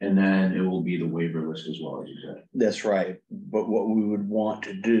 and then it will be the waiver list as well, as you said. That's right. But what we would want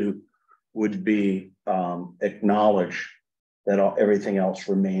to do would be acknowledge that everything else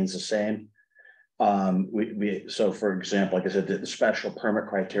remains the same. So for example, like I said, the special permit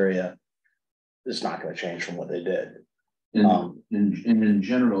criteria is not going to change from what they did. In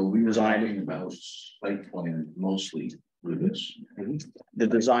general, we were talking about site plan mostly with this. The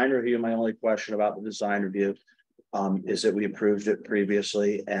design review, my only question about the design review is that we approved it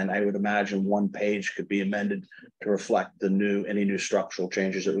previously, and I would imagine one page could be amended to reflect any new structural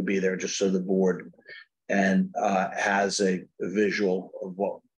changes that would be there, just so the board has a visual of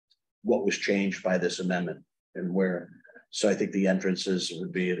what was changed by this amendment and where. So I think the entrances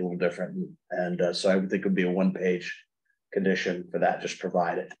would be a little different, and so I would think it would be a one-page condition for that, just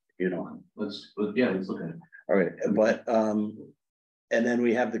provide it, let's look at it. All right, but and then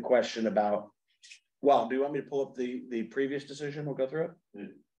we have the question about, well, do you want me to pull up the previous decision? We'll go through it.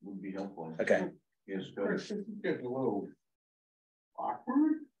 It would be helpful. Okay. Yes, go ahead. This is getting a little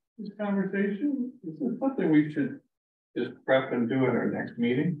awkward, this conversation. Is this something we should just prep and do at our next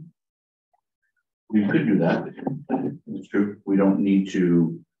meeting? We could do that. It's true. We don't need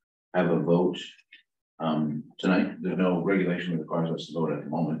to have a vote tonight. There's no regulation that requires us to vote at the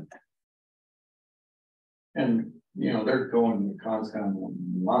moment. And they're going to ConsCom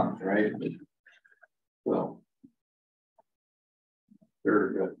in a month, right? So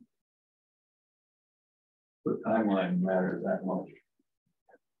very good. The timeline matters that much.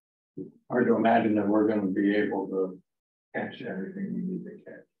 Hard to imagine that we're going to be able to catch everything we need to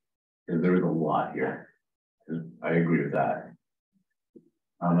catch. There is a lot here. I agree with that.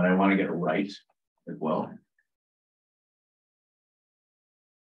 And I want to get it right as well.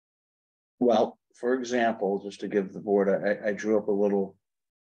 Well, for example, just to give the board, I drew up a little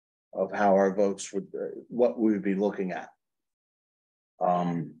of how our votes would, what we would be looking at.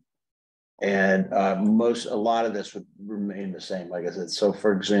 A lot of this would remain the same, like I said. So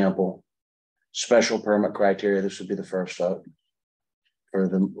for example, special permit criteria, this would be the first vote for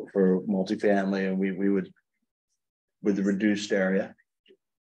multifamily, and we would, with the reduced area.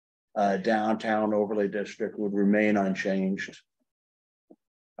 Downtown overlay district would remain unchanged.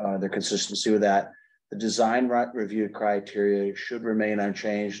 The consistency with that. The design review criteria should remain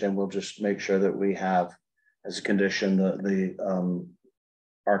unchanged, and we'll just make sure that we have as a condition the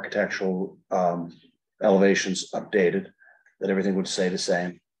architectural elevations updated, that everything would stay the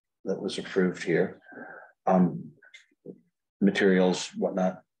same that was approved here. Materials,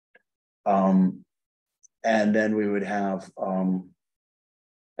 whatnot. And then we would have, and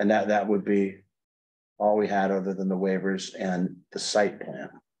that would be all we had other than the waivers and the site plan.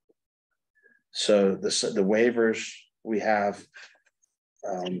 So the waivers we have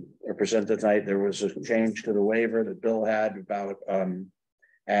are presented tonight. There was a change to the waiver that Bill had about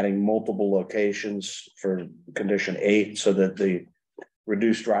adding multiple locations for condition 8, so that the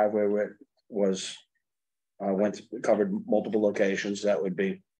reduced driveway width was covered multiple locations. That would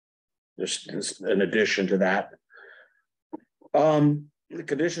be just an addition to that. The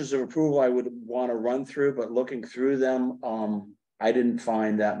conditions of approval I would want to run through, but looking through them, I didn't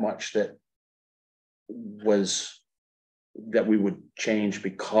find that much that we would change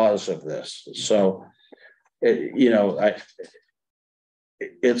because of this. So,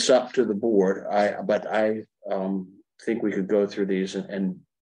 it's up to the board. But I think we could go through these and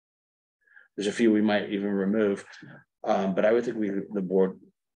there's a few we might even remove. But I would think the board,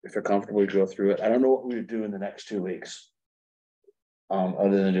 if they're comfortable, we go through it. I don't know what we would do in the next 2 weeks.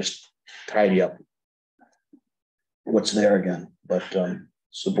 Other than just tidy up what's there again, but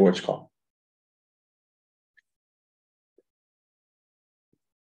it's the board's call.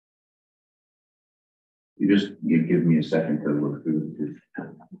 You give me a second to look through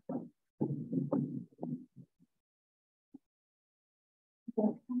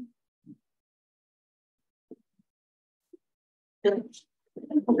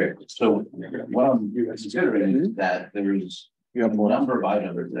Okay, so what I'm considering is that there's a number of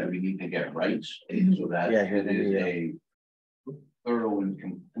items that we need to get right, so that it is a thorough and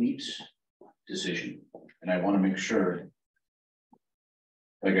complete decision. And I want to make sure,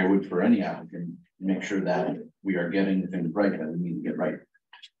 like I would for any applicant, make sure that we are getting the things right that we need to get right.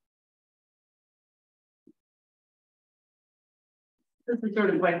 This is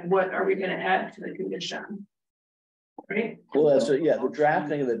sort of like, what are we gonna add to the condition? Right? Well, that's the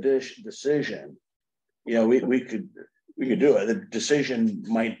drafting of the decision. We could do it. The decision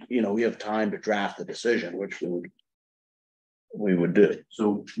might, we have time to draft the decision, which we would do.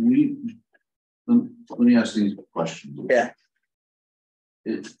 So let me ask these questions. Yeah.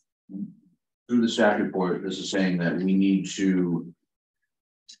 Through the staff report, this is saying that we need to,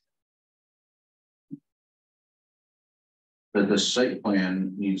 that the site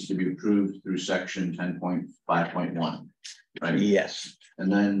plan needs to be approved through section 10.5.1, right? Yes.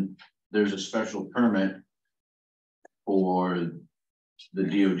 And then there's a special permit for the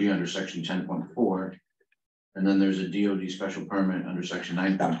DOD under section 10.4. And then there's a DOD special permit under section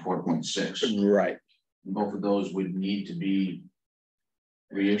 9.4.6. Right. And both of those would need to be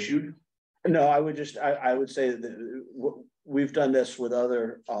reissued. No, I would say that we've done this with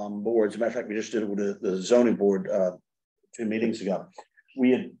other boards. As a matter of fact, we just did it with the zoning board 2 meetings ago.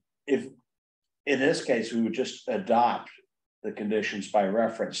 If in this case, we would just adopt the conditions by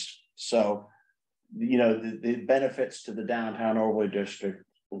reference. So, the benefits to the downtown overlay district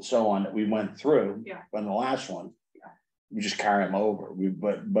and so on that we went through on the last one, we just carry them over.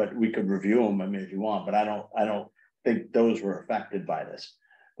 But we could review them. I mean, if you want, but I don't think those were affected by this.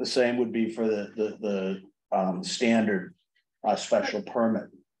 The same would be for the standard special permit.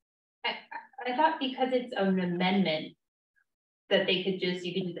 I thought because it's an amendment that you could just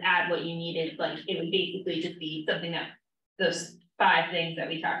add what you needed, like it would basically just be something that those 5 things that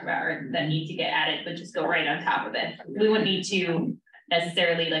we talked about or that need to get added, but just go right on top of it. We wouldn't need to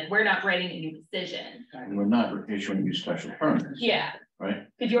necessarily, we're not writing a new decision. And we're not issuing new special permits. Yeah. Right.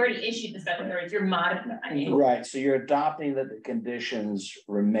 Because you already issued the special permits, you're modifying. Right, so you're adopting that the conditions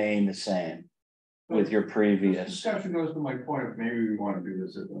remain the same with your previous. This discussion goes to my point of maybe we want to do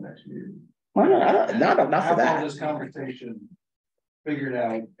this at the next meeting. Well, not for Have all that. this conversation figured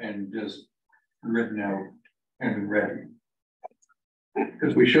out and just written out and ready.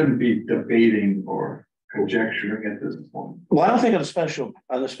 Because we shouldn't be debating or conjecturing at this point. Well, I don't think on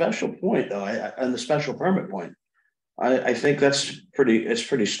the special point though, on the special permit point, I think it's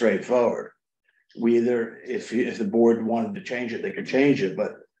pretty straightforward. We either, if the board wanted to change it, they could change it,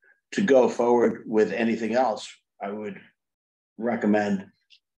 but to go forward with anything else, I would recommend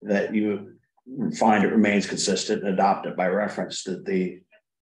that you find it remains consistent and adopt it by reference to the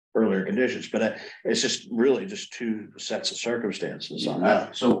earlier conditions. But it's just really just 2 sets of circumstances on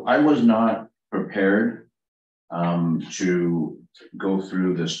that. So I was not prepared to go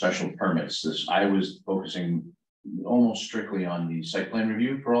through the special permits. I was focusing almost strictly on the site plan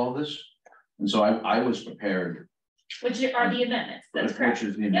review for all of this. And so I was prepared. Which are the amendments, that's correct. Which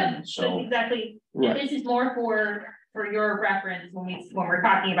is the amendments, so. That's exactly, Right. and this is more for your reference when we're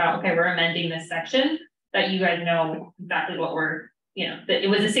talking about, okay, we're amending this section, that you guys know exactly what we're, that it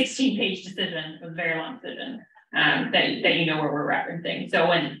was a 16-page decision, it was a very long decision. that you know where we're referencing. So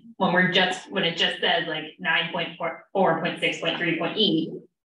when it just says like 9.4.6.3.e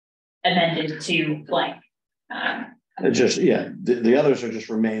amended to blank. It just, yeah, the others are just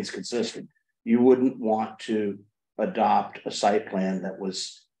remains consistent. You wouldn't want to adopt a site plan that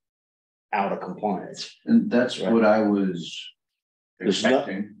was out of compliance. And that's Right. what I was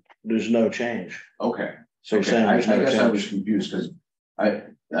expecting. There's no change. Okay. So you're Okay, saying I there's no guess I was change. confused because I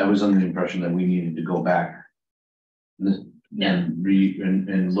was under the impression that we needed to go back. And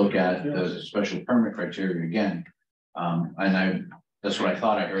look at the special permit criteria again. That's what I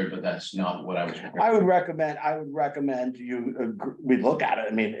thought I heard, but that's not what I was. I would recommend you, we look at it,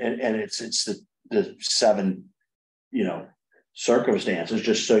 I mean, and it's the 7, circumstances,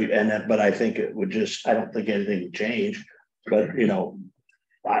 just so, but I think it would just, I don't think anything would change, but,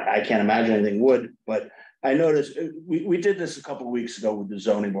 I can't imagine anything would, but I noticed, we did this a couple of weeks ago with the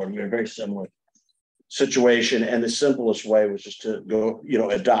zoning board, we had a very similar situation, and the simplest way was just to go,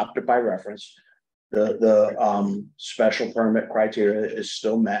 adopt it by reference. The special permit criteria is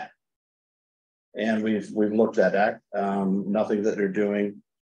still met. And we've looked at that. Nothing that they're doing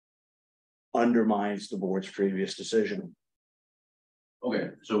undermines the board's previous decision. Okay,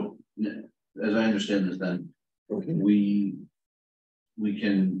 so as I understand this, then we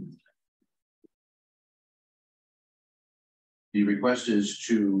can. The request is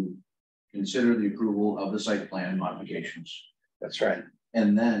to consider the approval of the site plan modifications. That's right.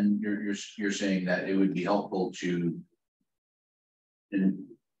 And then you're saying that it would be helpful to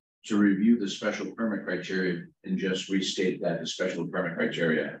review the special permit criteria and just restate that the special permit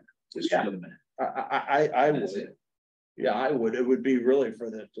criteria is. Yeah. I would. Yeah, I would. It would be really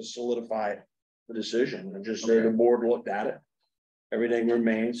to solidify the decision and just say the board looked at it. Everything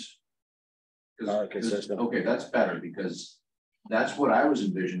remains consistent. Okay, that's better because that's what I was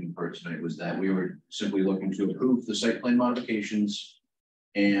envisioning for tonight, was that we were simply looking to approve the site plan modifications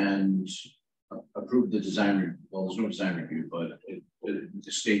and approve the design. Well, there's no design review, but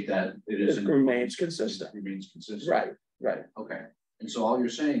to state that it remains consistent. Remains consistent. Right. Okay. And so all you're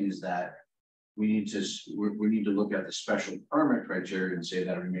saying is that we need to look at the special permit criteria and say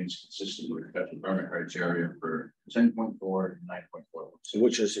that it remains consistent with the special permit criteria for 10.4 and 9.4.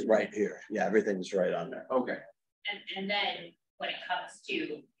 Which is right here. Yeah, everything's right on there. Okay. And then when it comes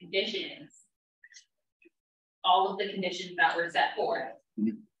to conditions, all of the conditions that were set forth,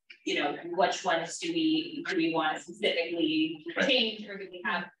 which ones do we want to specifically change, or do we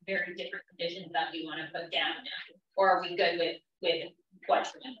have very different conditions that we want to put down, or are we good with which ones?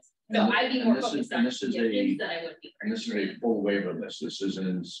 So I'd be more focused on conditions than I would be. This is a full waiver list. This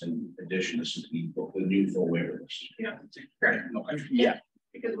isn't an addition. This is the new full waiver list. Yeah, correct. Okay. Yeah.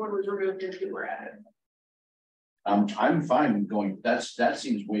 Because one was removed and 2 were added. I'm fine with going. That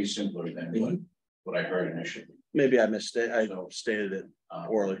seems way simpler than what I heard initially. Maybe I stated it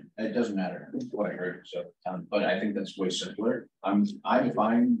poorly. It doesn't matter what I heard. So, but I think that's way simpler. I'm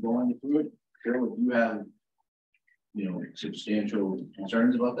fine going through it. Carol, if you have, substantial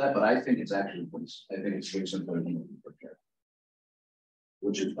concerns about that, but I think it's actually, I think it's way simpler than what we prepared.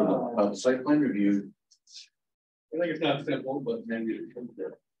 Which is about the site plan review. I think it's not simple, but maybe it's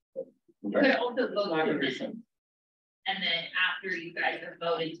You could also vote to amend, and then after you guys are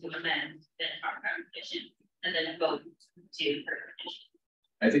voted to amend, then talk about conditions, and then vote to for conditions.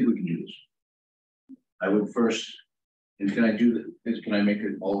 I think we can do this. I would first, and can I make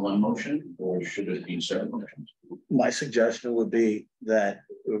it all one motion, or should it be several motions? My suggestion would be that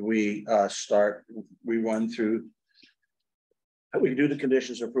we run through. We can do the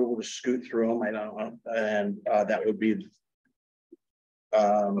conditions of approval to scoot through them. I don't know, and that would be.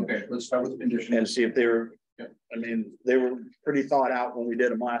 Okay, let's start with the conditions and see if they were. I mean, they were pretty thought out when we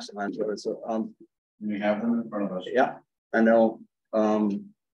did them last time. So it's we have them in front of us. Yeah, I know. So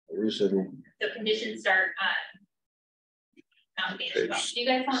conditions start on page 12. Do you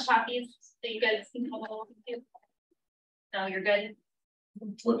guys want copies so you guys can come along too? No, you're good.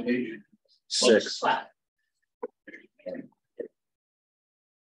 What page? 6. 12.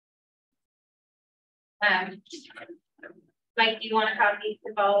 Mike, do you want a copy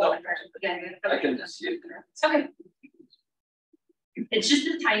to follow? I can just see it there. Okay. It's just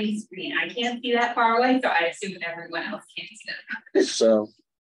a tiny screen. I can't see that far away, so I assume everyone else can't see that. So.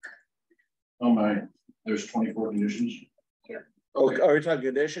 Oh my, there's 24 conditions. Yeah. Okay, are we talking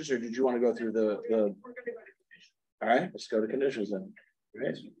conditions, or did you want to go through the? All right, let's go to conditions then.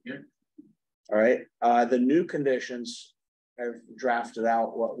 Right. Yeah. All right. The new conditions, I've drafted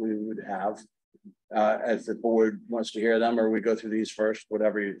out what we would have. If the board wants to hear them, or we go through these first,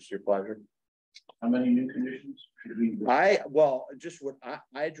 whatever is your pleasure. How many new conditions? Just what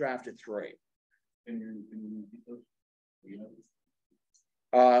I drafted 3. Can you repeat those?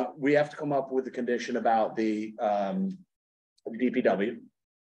 We have to come up with a condition about the DPW,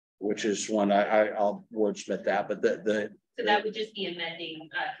 which is one I'll wordsmith that, but So that would just be amending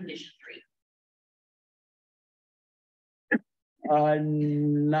condition 3.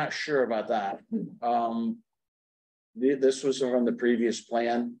 I'm not sure about that. This was from the previous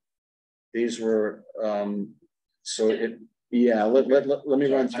plan. These were so it. Yeah, let me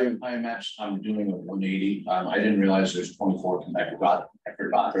run through. I'm doing a 180. I didn't realize there's 24. I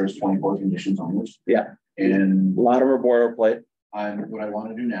forgot there's 24 conditions on this. Yeah. And a lot of them are boilerplate. What I want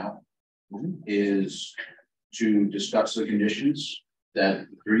to do now is to discuss the conditions that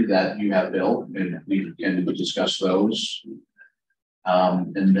you have built, and we can discuss those.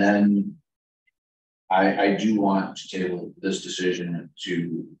 And then I do want to table this decision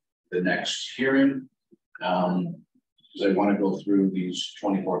to the next hearing. Because I want to go through these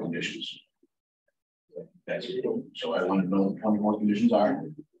 24 conditions. So I want to know what 24 conditions are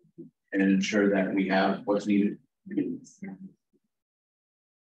and ensure that we have what's needed.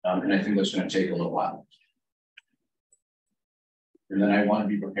 And I think that's going to take a little while. And then I want to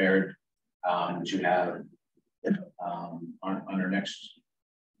be prepared to have on our next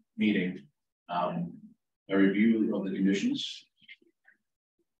meeting a review of the conditions.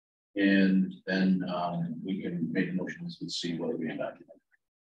 And then we can make motions and see what we end up.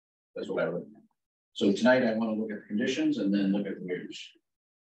 That's what I would. So tonight I want to look at the conditions and then look at the waivers.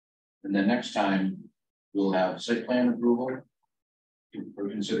 And then next time we'll have site plan approval for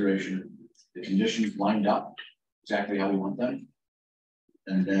consideration, the conditions lined up exactly how we want them.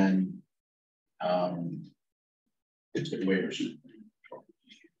 And then it's the waivers.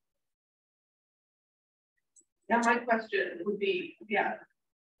 Now my question would be,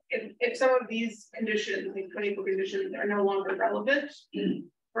 if some of these conditions, these 24 conditions, are no longer relevant,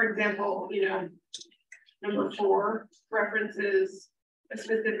 for example, number 4 references a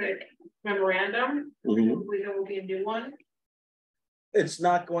specific memorandum, hopefully there will be a new one. It's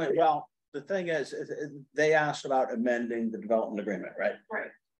not going, well, the thing is, they asked about amending the development agreement, right?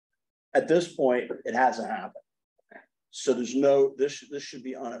 Right. At this point, it hasn't happened. Okay. So there's no, this should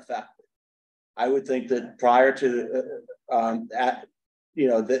be unaffected. I would think that prior to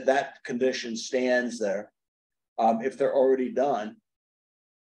that condition stands there. If they're already done,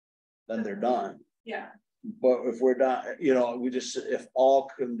 then they're done. Yeah. But if we're not, we just, if all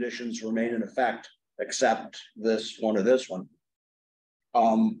conditions remain in effect, except this one or this one,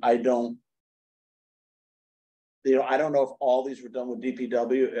 I don't know if all these were done with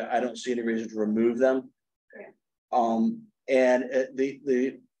DPW. I don't see any reason to remove them. Okay. And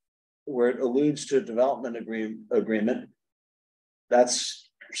where it alludes to development agreement, that's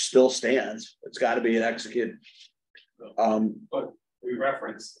still stands. It's got to be an executed. But we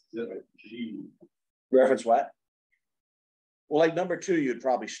reference the G. Reference what? Well, like number 2, you'd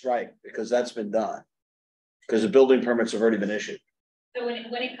probably strike because that's been done. Because the building permits have already been issued. So when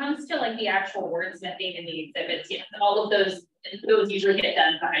it comes to like the actual wordsmithing and the exhibits, all of those usually get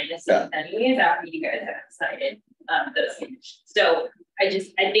done behind the scenes anyways after you guys have decided those conditions. So I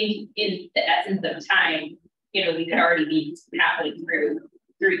think in the essence of time, we could already be halfway through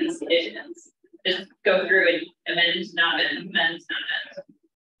these conditions. Just go through and amend, not amend,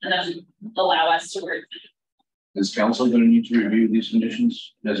 and then allow us to work. Is council going to need to review these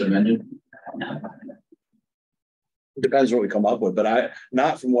conditions as amended? No. Depends what we come up with, but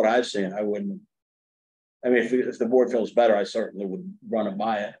not from what I've seen, I wouldn't. I mean, if the board feels better, I certainly would run it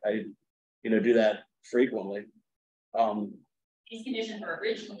by it. I, do that frequently. These conditions were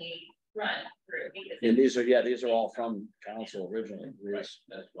originally run through because and these are all from council originally. Right.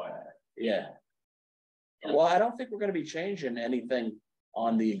 That's why. Well, I don't think we're going to be changing anything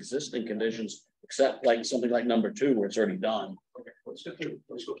on the existing conditions, except like something like number 2, where it's already done. Okay, let's go through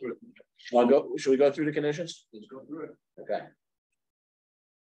it. Should we go through the conditions? Let's go through it. Okay.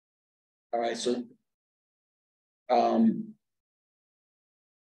 All right, so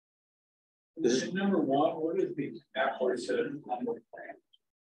this is number 1. What is the aforesaid?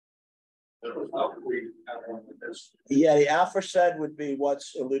 Yeah, the aforesaid would be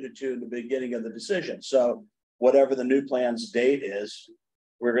what's alluded to in the beginning of the decision. So whatever the new plan's date is,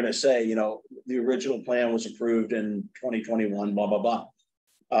 we're going to say, the original plan was approved in 2021, blah, blah, blah.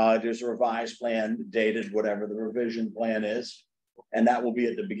 There's a revised plan dated whatever the revision plan is, and that will be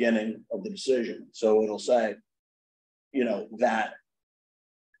at the beginning of the decision. So it'll say, that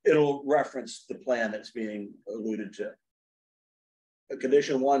it'll reference the plan that's being alluded to.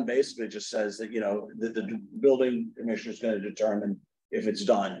 Condition 1 basically just says that, the building commissioner is going to determine if it's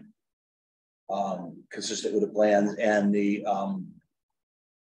done consistent with the plans, and the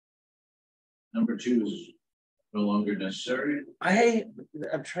Number 2 is no longer necessary,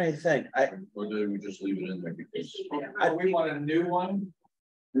 I'm trying to think, or do we just leave it in there because? We want a new one.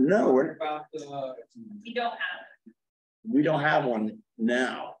 no, What about the? We don't have. we don't have one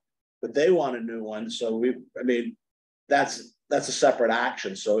now, but they want a new one, so I mean, that's a separate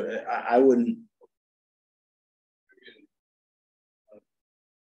action, so I wouldn't.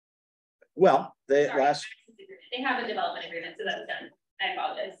 Well, they Sorry, last, They have a development agreement, so that's done. I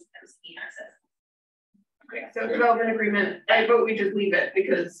apologize. I was seeing access. Okay, so development agreement, I vote we just leave it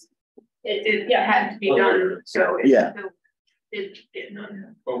because it Yeah. had to be done, so. Yeah. It did not.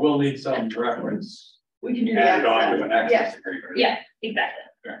 But we'll need some reference. We can do the Added on to an access. access Yes, agreement. Yeah, exactly.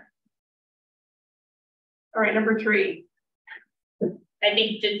 all right, number 3. I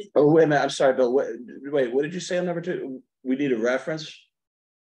think just, oh, wait a minute, I'm sorry, Bill, wait, what did you say on number 2? We need a reference?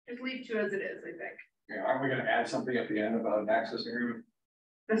 Just leave 2 as it is, I think. Yeah, aren't we gonna add something at the end about an access agreement?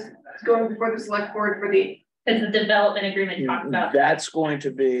 This is going before the select board for the, because the development agreement talks about. That's going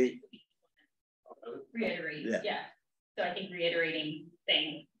to be, Reiterate, Yeah. yeah. So I think reiterating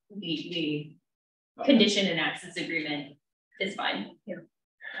saying the condition and access agreement is fine. Yeah.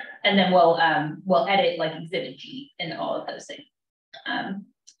 And then we'll edit like exhibit G and all of those things.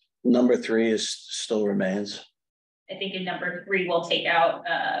 number 3 is still remains. I think in number 3, we'll take out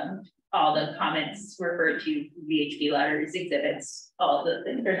all the comments referred to VHB letters, exhibits, all of those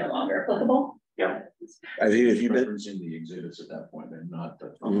things are no longer applicable. yeah, Have you been, Referencing the exhibits at that point and not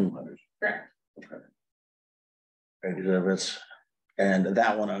the letters. Correct. exhibits, and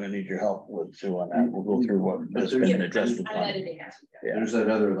that one I'm gonna need your help with too on that. We'll go through what has been addressed. with I'm Connie. editing it. Yeah. There's that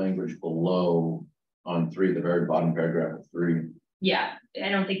other language below on 3, the very bottom paragraph of 3. Yeah, I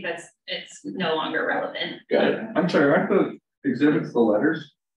don't think it's no longer relevant. Got it. I'm sorry, aren't the exhibits the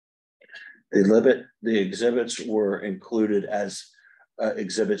letters? The exhibits were included as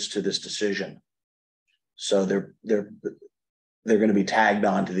exhibits to this decision. So they're gonna be tagged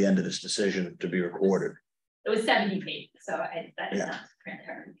on to the end of this decision to be recorded. It was 70 pages, so that is Yeah. not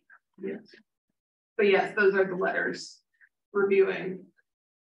transparent. yes. But yes, those are the letters reviewing.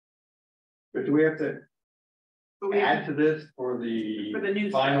 But do we have to But we add to this for the new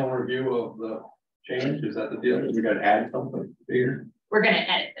final review of the change? Is that the deal? We gotta add something here? We're gonna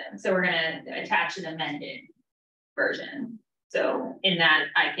edit them, so we're gonna attach an amended version. So in that,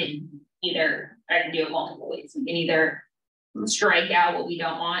 I can do it multiple ways. We can either strike out what we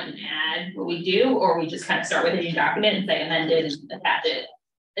don't want and add what we do, or we just kind of start with a new document and say amended and attach it.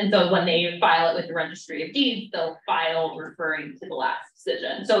 And so when they file it with the registry of deeds, they'll file referring to the last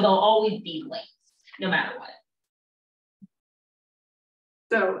decision. So they'll always be linked, no matter what.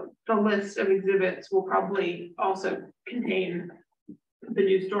 So the list of exhibits will probably also contain the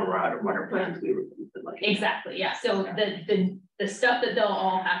new stormwater water plans we were looking at. Exactly, yeah. So the stuff that they'll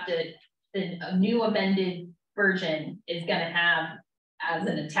all have to, the new amended version is gonna have as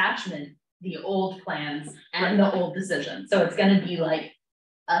an attachment, the old plans and the old decision. So it's gonna be like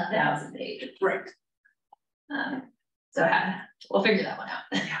 1,000 pages. Right. So we'll figure that one out.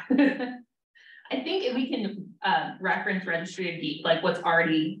 I think if we can reference registry of deeds, like what's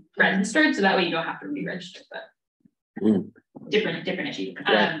already registered, so that way you don't have to re-register, but different issue.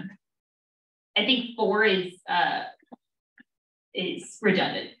 Right. I think 4 is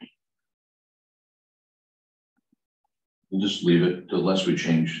redundant. We'll just leave it unless we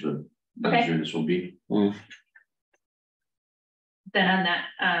change the measure this will be. Then on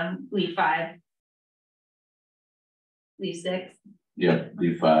that, leave 5. Leave 6. Yeah,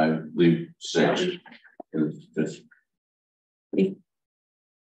 leave 5, leave 6. Just Leave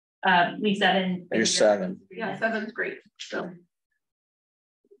 7. There's 7. Yeah, 7's great, so.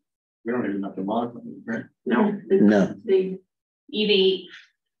 We don't even have to modify it, right? No. No. They, Leave 8.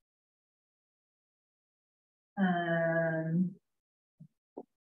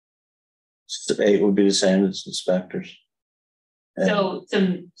 8 would be the same as inspectors. And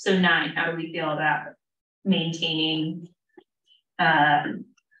So 9, how do we feel about maintaining? and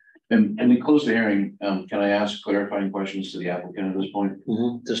we close the hearing. Can I ask clarifying questions to the applicant at this point?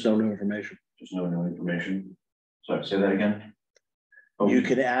 Just no new information. Just no information. So say that again. You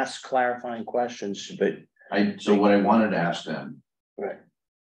can ask clarifying questions, but So what I wanted to ask them. Right.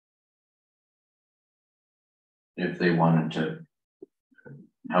 If they wanted to.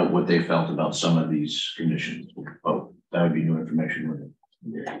 What they felt about some of these conditions. Oh, that would be new information with it.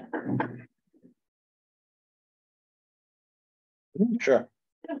 sure.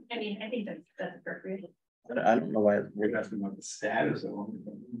 I mean, I think that's appropriate. I don't know why. We're asking about the status of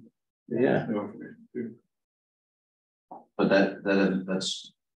them. Yeah. But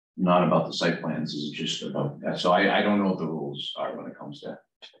that's not about the site plans, it's just about that. So I don't know what the rules are when it comes to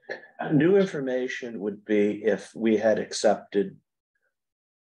New information would be if we had accepted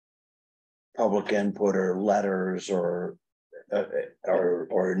public input or letters or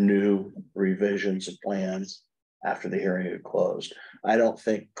new revisions of plans after the hearing had closed. I don't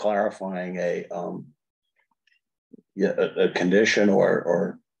think clarifying a condition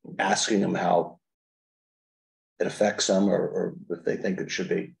or asking them how it affects them or if they think it should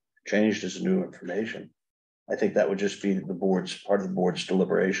be changed as new information. I think that would just be part of the board's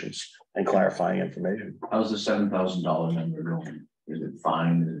deliberations and clarifying information. How's the $7,000 number going? Is it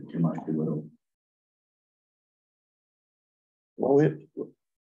fine? Is it too much, too little? Well,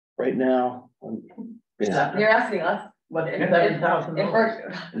 right now, yeah. You're asking us, But if $7,000.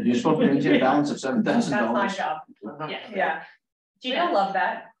 we're, You're supposed to maintain a balance of that's my $7,000. job, Yeah. yeah. We don't love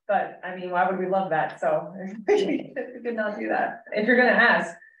that, but I mean, why would we love that? So we could not do that. If you're gonna ask,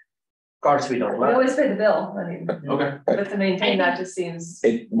 Of course, we don't. we always pay the bill. I mean, Okay. but to maintain that just seems.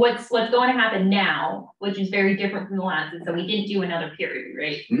 What's going to happen now, which is very different from the last, is so we didn't do another peer review,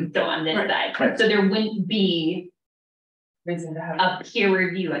 right? Hmm. So on this side, Right. so there wouldn't be Reason to have. a peer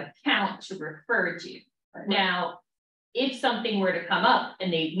review account to refer to. Now, if something were to come up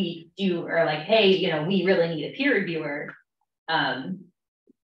and we are like, hey, we really need a peer reviewer.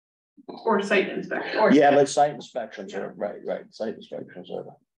 Or site inspection. Or Yeah, but site inspections are right. Site inspections are.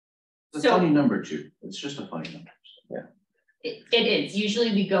 It's a funny number too. It's just a funny number. it is,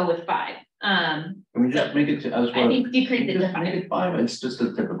 usually we go with 5. Can we just make it to, I think decrease it to just 5. make it 5? It's just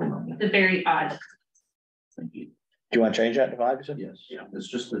a typical number. It's a very odd. Thank you. Do you want to change that to 5? You said? Yes, it's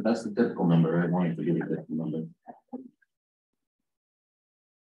just that's the typical number. I wanted to give you that number.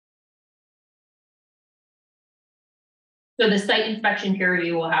 So the site inspection peer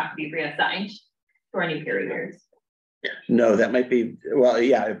review will have to be reassigned for any peer reviewers. No, that might be, well,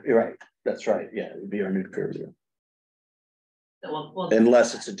 yeah, you're right. That's right. Yeah, it'd be our new peer review. So we'll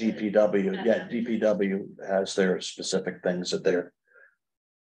Unless it's a DPW. Yeah, DPW has their specific things that they're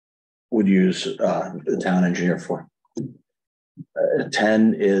would use the town engineer for.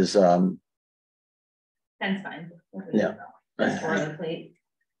 10 is 10's fine. yeah. Just for the plate.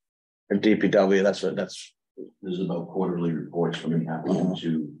 For DPW, that's This is about quarterly reports from the applicant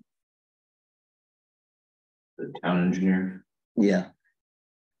to the town engineer. yeah.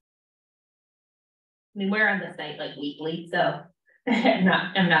 I mean, we're on the site like weekly, so I'm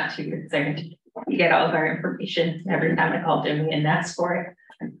not too concerned. We get all of our information every time I call Jimmy and ask for it.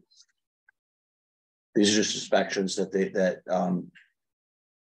 These are just inspections that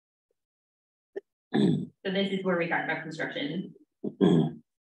So this is where we talk about construction.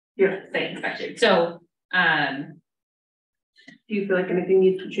 Yeah. Site inspection. So, Do you feel like anything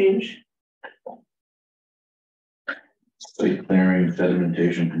needs to change? Site clearing,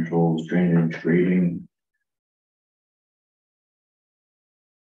 sedimentation controls, drainage, grading.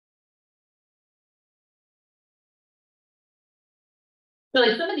 so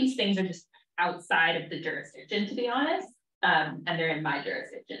like some of these things are just outside of the jurisdiction, to be honest. And they're in my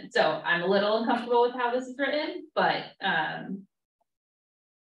jurisdiction. So I'm a little uncomfortable with how this is written, but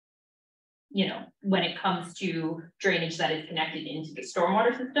when it comes to drainage that is connected into the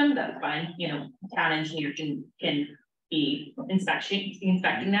stormwater system, that's fine. Town engineer can be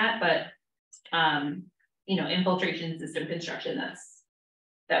inspecting that, but infiltration system construction,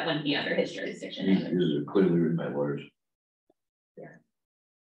 that wouldn't be under his jurisdiction. These are clearly written by lawyers.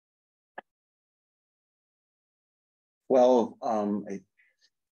 well,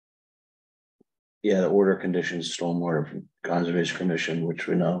 yeah, the order conditions stormwater from Conservation Commission, which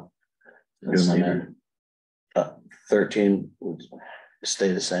we know. That's standard. 13 would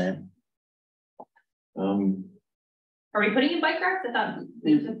stay the same. Are we putting in bike racks? I thought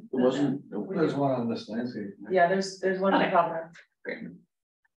It wasn't. There's one on this landscape. Yeah, there's one in the Okay. problem.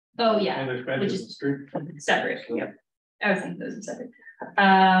 Oh, yeah, And there's which benches is in the street. separate. Yep. I was thinking those are separate.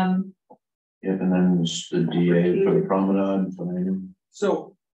 Yep, and then there's the DA for the promenade.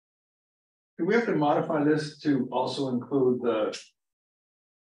 So. Do we have to modify this to also include that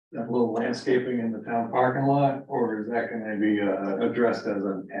little landscaping in the town parking lot, or is that gonna be addressed as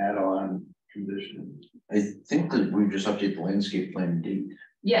an add-on condition? I think that we just update the landscape plan date.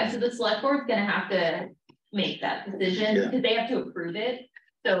 Yeah, so the select board's gonna have to make that decision Yeah. because they have to approve it.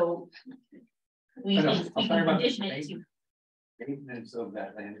 So we I know, can I'm talking about the condition it to, maintenance of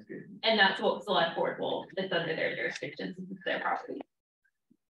that landscape. and that's what select board it's under their jurisdiction, since it's their property.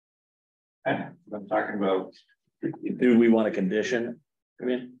 I'm talking about, Do we want a condition? I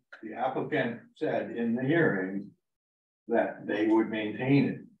mean, the applicant said in the hearing that they would maintain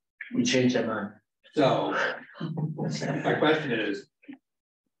it. We changed our mind. So my question is,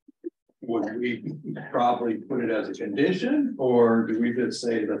 would we probably put it as a condition, or do we just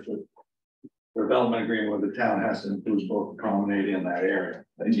say that the development agreement with the town has to include both the promenade in that area?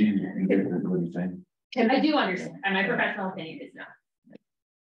 What do you think? I do understand, and my professional opinion is no.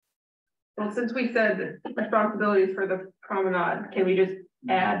 Well, since we said responsibilities for the promenade, can we just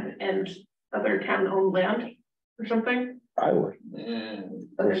add and other town-owned land or something? I would.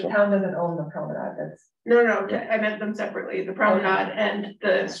 But the town doesn't own the promenade, that's. No, I meant them separately, the promenade and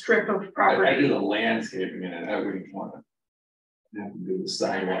the strip of I do property. the landscaping in it, I wouldn't want to do the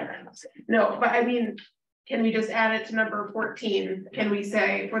sidewalk. No, but I mean, can we just add it to number 14? Can we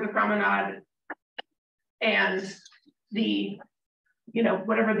say for the promenade? And the, you know,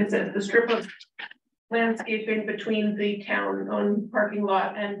 whatever this is, the strip of landscaping between the town-owned parking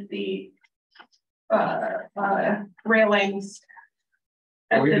lot and the railings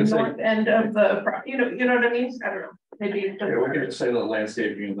at We the can say- north end of the, you know what I mean? I don't know, maybe. it doesn't Yeah, we matter. could just say the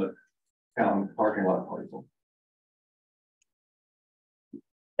landscaping in the town parking lot parcel.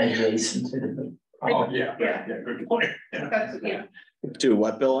 Adjacent to the. Oh, yeah, Yeah. good point. Yeah. That's, yeah, Do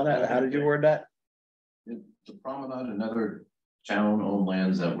what, Bill, on that? How did you word that? The promenade and other town-owned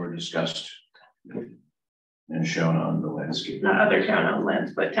lands that were discussed and shown on the landscape. not other town-owned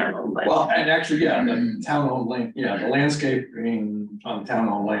lands, but town-owned lands. Well, and actually, yeah, the town-owned land, yeah, the landscaping on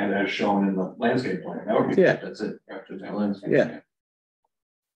town-owned land as shown in the landscape plan. That would be, Yeah. That's it, after the landscape. Yeah.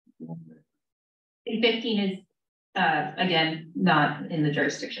 And 15 is, again, not in the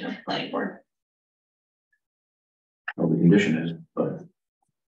jurisdiction of the planning board. Well, the condition is, but.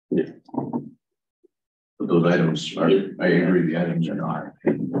 Yeah. But those items are, I agree, the items are not.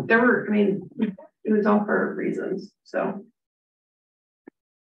 There were, I mean, it was all for reasons, so.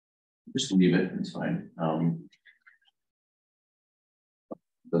 Just leave it, it's fine.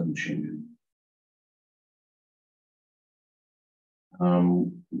 Doesn't change it.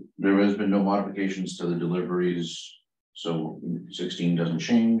 There has been no modifications to the deliveries, so 16 doesn't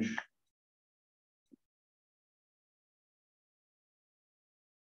change.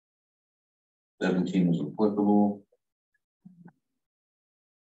 Seventeen is applicable.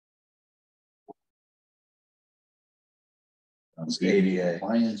 ADA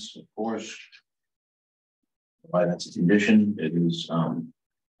compliance, of course. Why that's a condition, it is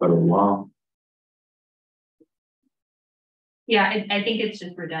federal law. Yeah, I think it's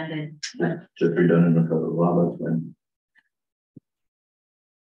just redundant. Just redundant in federal law, that's fine.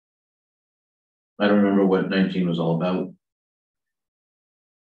 I don't remember what 19 was all about.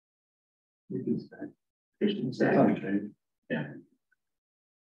 We can say. Christian said. Yeah.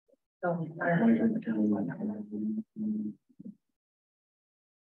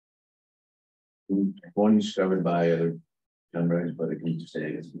 One is covered by other town regs, but it can stay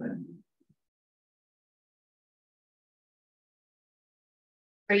against them.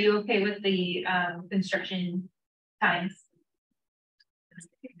 Are you okay with the construction times?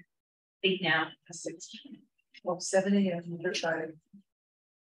 Speak now. 7 AM, they're starting.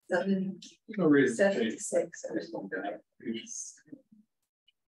 7, No reason to 7 change. to 6. I just don't get it.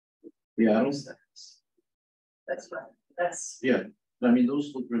 Yeah, I don't, That's fine, that's. yeah, I mean,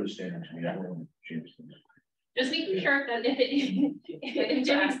 those look really standard to me. I don't want to change them. Just making sure that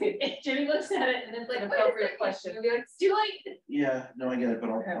if Jimmy looks at it and it's like Appropriate question. we'll be like, it's too late. Yeah, no, I get it, but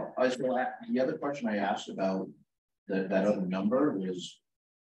I still, the other question I asked about that other number was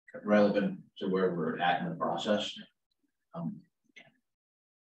relevant to where we're at in the process. I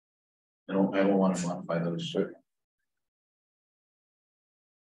don't want to modify those.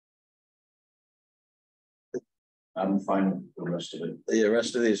 I'm fine with the rest of it. The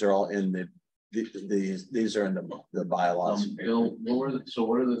rest of these are all in these are in the bylaws. Bill, what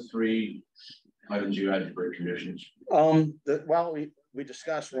are the three items you had for conditions? Well, we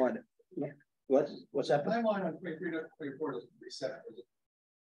discussed one. What's that? Timeline on 23 to 24 is reset.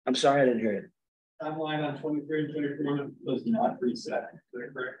 I'm sorry, I didn't hear you. Timeline on 23 and 24 was not reset.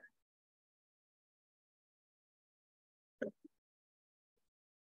 They're correct.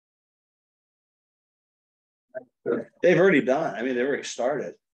 They've already done. I mean, they already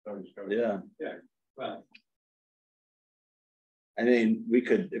started. Yeah. Yeah. Well, I mean, we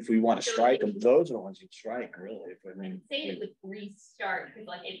could, if we want to strike them, those are the ones you'd strike, really. If I mean, Say it would restart, because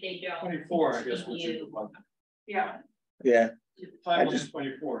like if they don't. 24, I guess. Was continue- Yeah, yeah, Timeline is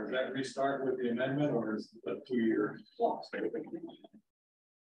 24. Does that restart with the amendment or is it a 2-year loss?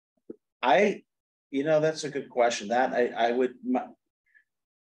 that's a good question. That I would.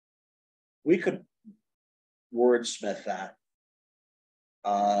 We could wordsmith that.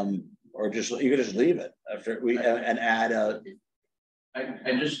 Or just you could just leave it after we and add a.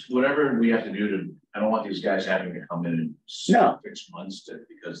 I just whatever we have to do to I don't want these guys having to come in in No. 6 months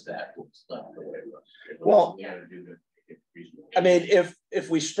because that was left the way it was. Well, We gotta do to make it reasonable. I mean, if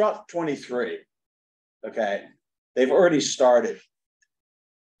we struck 23, okay, they've already started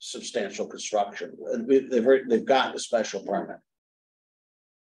substantial construction, and they've gotten a special permit.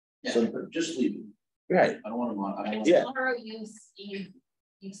 Yeah, So just leave it. right, I don't want to. I don't If want. Yeah. tomorrow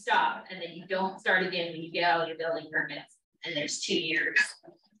you stop and then you don't start again when you get all your building permits and there's 2 years.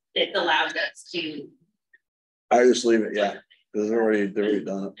 It's allowed us to. I just leave it, yeah, because they're already done it.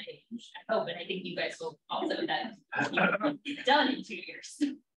 I hope, and I think you guys will also that it's done in 2 years.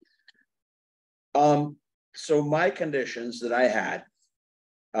 So my conditions that I had.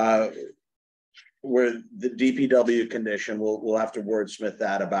 Where the DPW condition, we'll have to wordsmith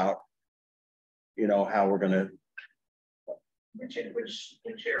that about. You know, how we're gonna, Which area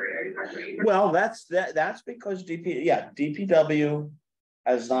are you talking about? well, that's because DPW.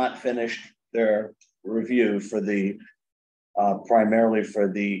 Has not finished their review for the, primarily for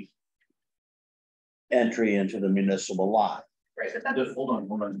the. Entry into the municipal lot. Right, but that's. Hold on.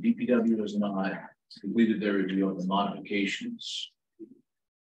 DPW has not completed their review of the modifications.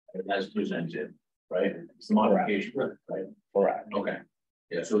 As presented, right? It's the modification, right? Correct. Okay.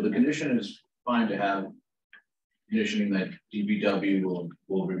 Yeah, so the condition is fine to have. Conditioning that DPW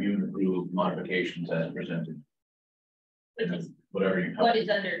will review and approve modifications as presented. Whatever you. What is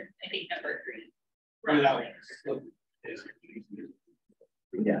under, I think, number 3.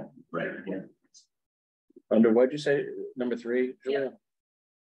 Yeah, right, yeah. Under what'd you say, number 3? Yeah.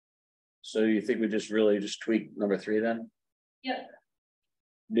 So you think we just tweak number 3 then? Yep.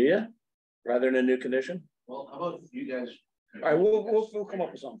 Do you? Rather than a new condition? Well, how about you guys? All right, we'll come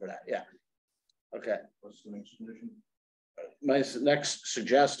up with something for that, yeah. Okay, What's the next condition? my next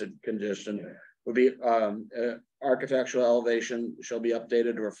suggested condition would be, architectural elevation shall be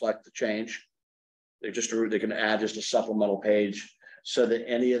updated to reflect the change. They can add just a supplemental page so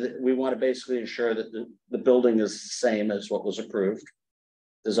that we want to basically ensure that the building is the same as what was approved.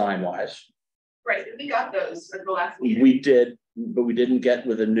 Design wise. Right, we got those at the last meeting. We did, but we didn't get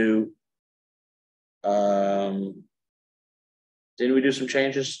with a new. Didn't we do some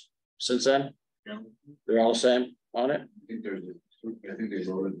changes since then? No. They're all the same on it? I think they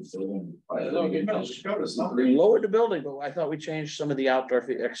lowered the building. They lowered the building, but I thought we changed some of the outdoor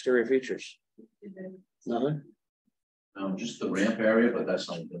exterior features. Nothing? Just the ramp area, but that's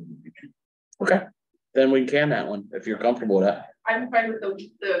not. A building feature. Okay, then we can that one, if you're comfortable with that. I'm fine with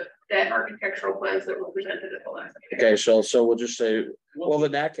that architectural plans that were presented at the last meeting. Okay, so we'll just say, well,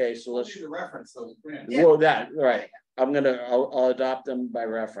 in that case, so let's. reference those plans. Well, that, right, I'll adopt them by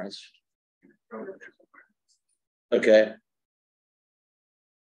reference. Okay.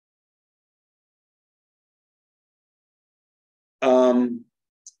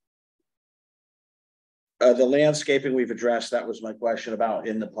 The landscaping we've addressed, that was my question about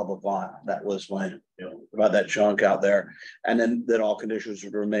in the public lot. That was my, about that chunk out there. And then that all conditions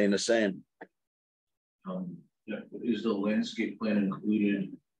would remain the same. Yeah, is the landscape plan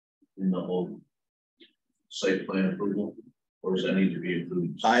included in the whole site plan approval? Or does that need to be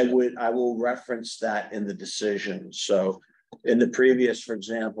included? I will reference that in the decision. So in the previous, for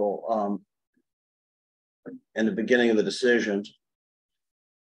example, in the beginning of the decision,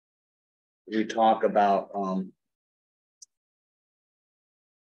 we talk about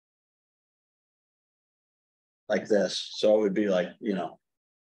like this. So it would be like,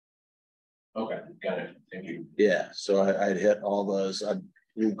 Okay, got it. Thank you. yeah. So I'd hit all those.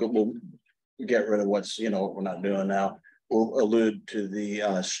 We'll get rid of what's, what we're not doing now. We'll allude to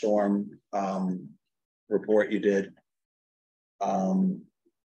the storm report you did.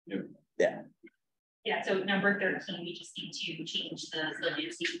 Yeah. Yeah, so number 13, we just need to change the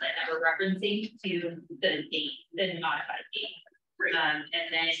landscape plan that we're referencing to the date, the modified date. And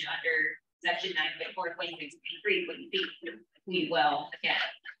then under section 9.4.6.3, we will again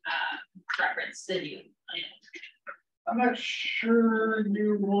reference the new plan. I'm not sure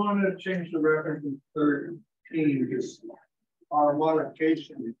you want to change the reference to 13 because our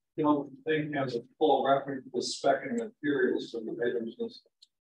modification, thing has a full reference to the spec and materials of the items list.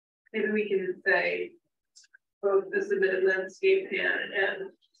 Maybe we can say both the submitted landscape plan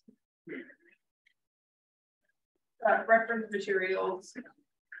and reference materials.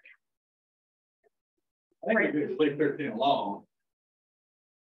 I think we could leave 13 alone.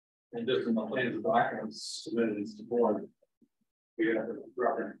 And just in the plans and documents submitted to the board, we have a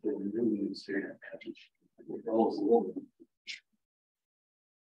reference to the new needs here.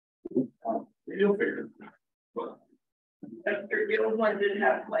 You'll figure it. But The old one didn't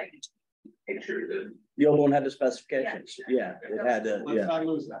have like pictures of. The old one had the specifications. Yeah, it had to, let's not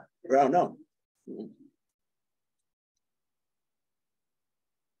lose that. Well, no.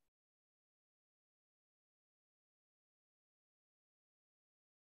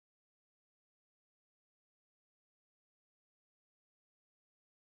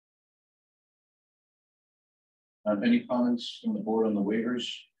 Any comments from the board on the waivers?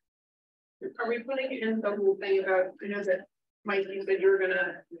 Are we putting in the whole thing about, I know that Mike, you said you're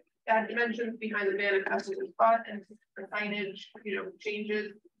gonna add dimensions behind the manifest as a spot and the signage, you know,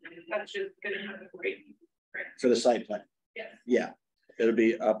 changes, that's just gonna happen, right? For the site plan. Yes. Yeah, it'll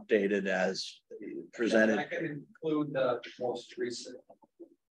be updated as presented. I can include the most recent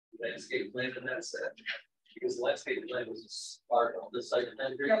landscape plan in that set, because the landscape plan was part of the site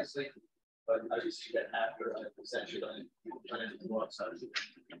plan previously. But I just see that after I essentially run into the outside.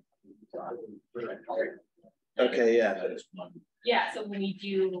 Okay, yeah. That is one. Yeah, so when we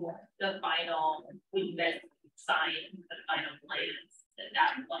do the final, when you guys sign the final plans,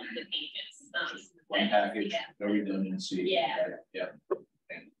 that's one of the pages. One package, no redundancy. Yeah. Yeah.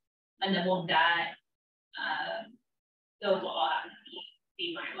 And then we'll that, those will all have to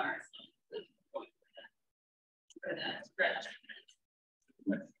be my last. For the spread.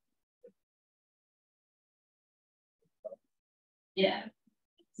 Yeah.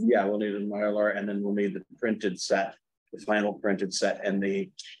 Yeah, we'll need a Mylar, and then we'll need the printed set, the final printed set, and the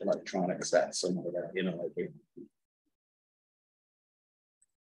electronic set, somewhere that, you know, like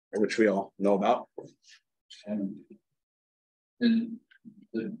which we all know about. And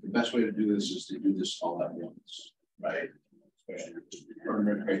the best way to do this is to do this all at once, right? Especially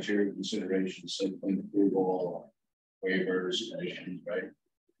permanent criteria consideration, site plan approval, waivers, conditions, right?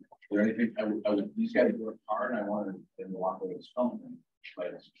 Is there anything I would these guys work hard? I wanted them to walk away with something, but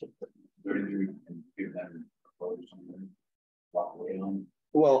is there anything we can give them or something walk away on?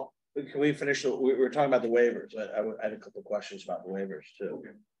 Well, can we finish? We were talking about the waivers. I had a couple of questions about the waivers too.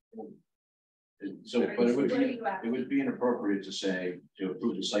 So, but it would be inappropriate to say to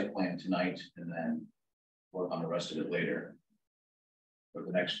approve the site plan tonight and then work on the rest of it later for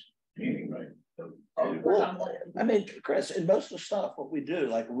the next meeting, right? So, well, I mean, Chris, in most of the stuff, what we do,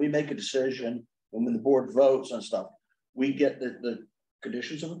 like when we make a decision, when the board votes on stuff, we get the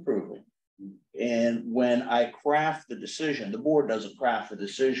conditions of approval. And when I craft the decision, the board doesn't craft the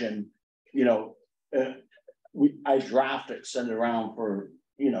decision, you know, I draft it, send it around for,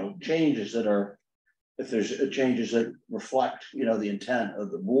 you know, changes that are, if there's changes that reflect, you know, the intent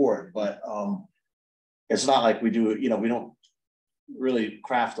of the board, but it's not like we do, you know, we don't really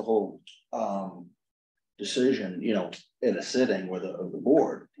craft the whole decision, you know, in a sitting with the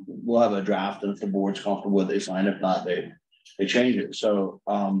board. We'll have a draft, and if the board's comfortable with it, they sign. If not, they change it. So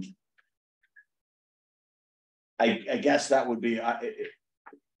I guess that would be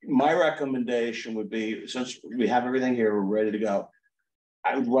my recommendation would be, since we have everything here, we're ready to go.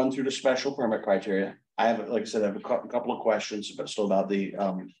 I would run through the special permit criteria. I have, like I said, I have a couple of questions, but still about the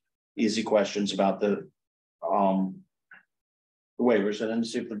easy questions about the waivers, and then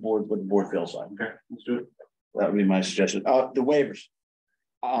see if the board, what the board feels like. Okay, let's do it. That would be my suggestion. The waivers.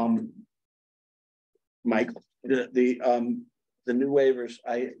 Mike, the new waivers,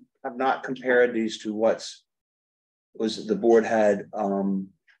 I have not compared these to what's was the board had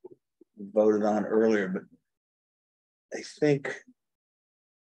voted on earlier, but I think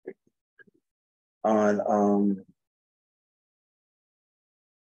on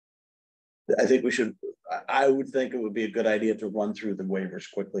I think we should, I would think it would be a good idea to run through the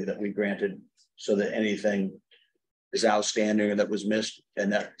waivers quickly that we granted, so that anything is outstanding or that was missed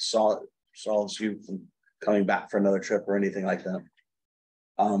and that solves you from coming back for another trip or anything like that.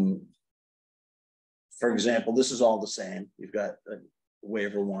 For example, this is all the same. You've got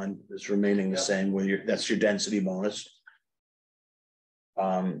waiver one is remaining the same with your, that's your density bonus.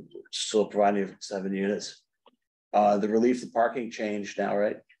 Still providing you 7 units. The relief, the parking changed now,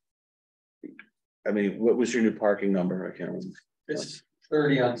 right? I mean, what was your new parking number? I can't remember. It's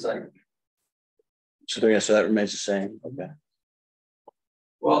 30 on site. So yeah, so that remains the same. Okay.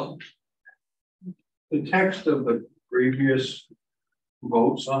 Well, the text of the previous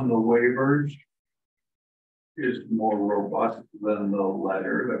votes on the waivers is more robust than the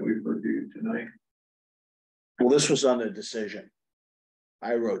letter that we've reviewed tonight. Well, this was on the decision.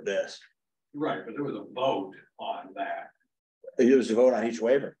 I wrote this. Right, but there was a vote on that. It was a vote on each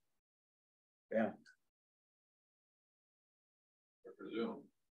waiver. Yeah. I presume.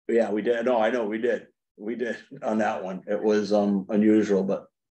 Yeah, we did. No, I know we did. We did on that one. It was unusual, but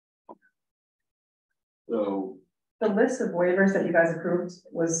So The list of waivers that you guys approved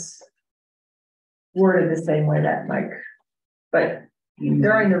was worded the same way that Mike, but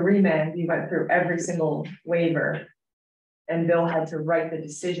during the remand, you went through every single waiver. And Bill had to write the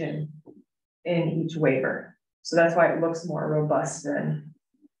decision in each waiver. So that's why it looks more robust than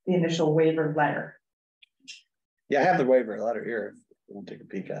the initial waiver letter. Yeah, I have the waiver letter here. We'll take a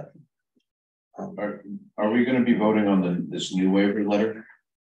peek at it. Are we gonna be voting on this new waiver letter?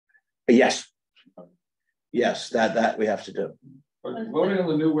 Yes. Yes, that we have to do. But voting on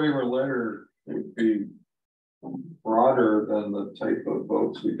the new waiver letter would be broader than the type of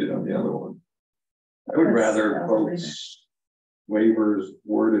votes we did on the other one. I would rather vote waivers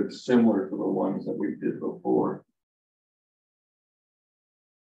worded similar to the ones that we did before.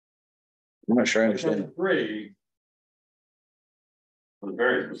 I'm not sure I understand. Number 3 was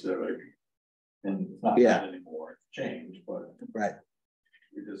very specific, and it's not Yeah. anymore. It's changed, but Right.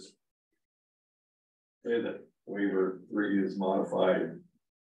 we just say that waiver 3 is modified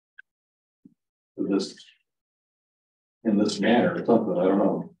to this in this manner or something. I don't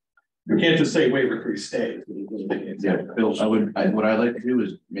know. You can't just say waiver 3 stays. It doesn't make any Yeah, sense. Bill, what I'd like to do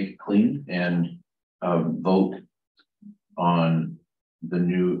is make it clean and vote on a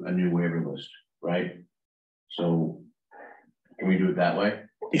new waiver list, right? So can we do it that way?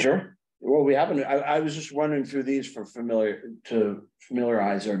 Sure. Well, we haven't, I was just running through these for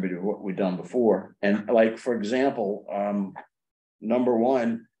familiarize everybody with what we've done before. And like, for example, number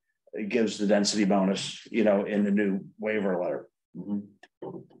 1, it gives the density bonus, you know, in the new waiver letter.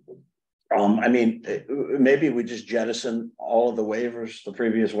 I mean, maybe we just jettison all of the waivers, the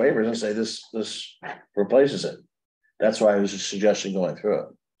previous waivers, and say this replaces it. That's why I was just suggesting going through it.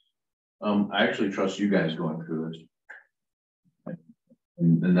 I actually trust you guys going through this.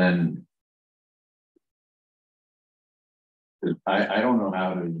 And then I don't know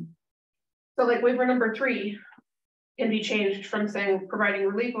how to. So like waiver number 3 can be changed from saying providing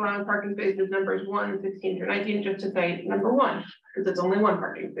relief allowing parking spaces numbers 1, 16 through 19, just to say number 1, because it's only 1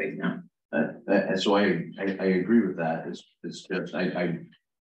 parking space now. So I agree with that. It's just I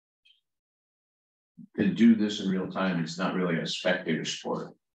to do this in real time. It's not really a spectator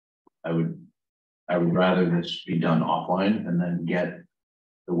sport. I would rather this be done offline and then get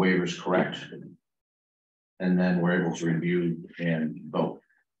the waivers correct, and then we're able to review and vote.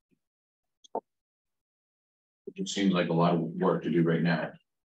 It just seems like a lot of work to do right now.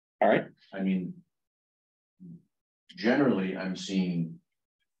 All right. I mean, generally, I'm seeing.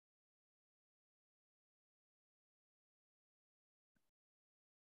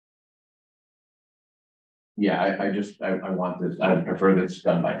 Yeah, I want this, I would prefer this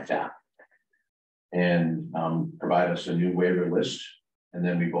done by staff. And provide us a new waiver list, and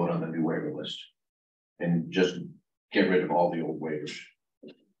then we vote on the new waiver list. And just get rid of all the old waivers.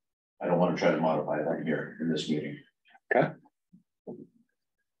 I don't want to try to modify that here in this meeting. Okay.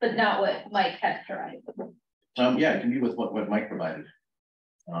 But not what Mike had tried. Yeah, it can be with what Mike provided.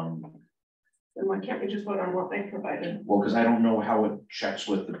 Then why can't we just vote on what they provided? Well, because I don't know how it checks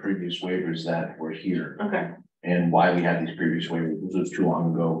with the previous waivers that were here. Okay. And why we had these previous waivers. This was too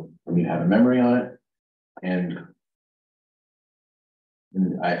long ago for me to have a memory on it. And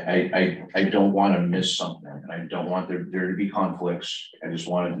I don't want to miss something, and I don't want there to be conflicts. I just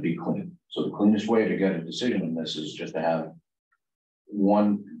want it to be clean. So the cleanest way to get a decision on this is just to have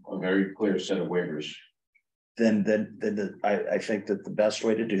a very clear set of waivers. Then I think that the best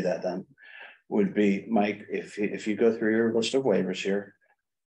way to do that then would be, Mike, if you go through your list of waivers here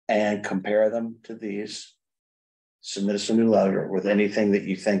and compare them to these, submit us a new letter with anything that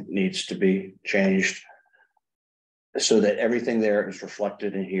you think needs to be changed, so that everything there is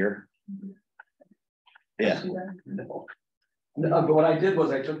reflected in here. Yeah. But what I did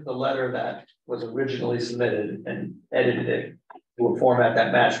was I took the letter that was originally submitted and edited it to a format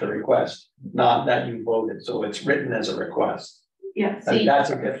that matched the request, not that you voted. So it's written as a request. Yeah. And that's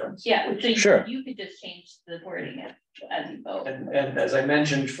a difference. Yeah, so Sure. you could just change the wording as you vote. And as I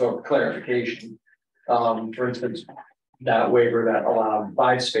mentioned for clarification, for instance, that waiver that allowed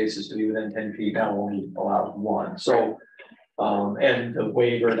 5 spaces to be within 10 feet now only allowed 1. So, and the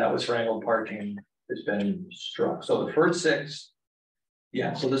waiver that was for angled parking has been struck. So the first 6,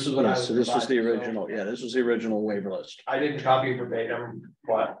 yeah. So this is what I was. So this was the providing. original. Yeah, this was the original waiver list. I didn't copy verbatim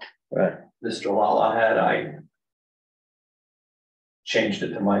what Right. Mr. Lala had. I changed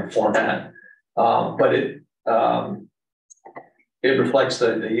it to my format, but it reflects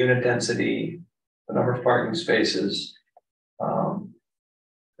the unit density, the number of parking spaces,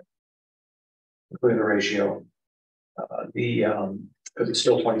 including the ratio, because it's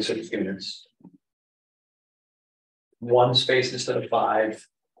still 26 units. 1 space instead of 5.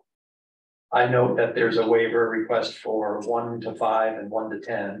 I note that there's a waiver request for 1 to 5 and 1 to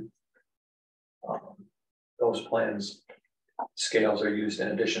 10. Those plans scales are used in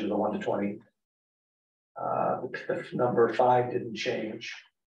addition to the 1 to 20. The number 5 didn't change.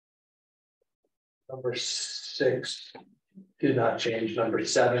 Number 6 did not change, number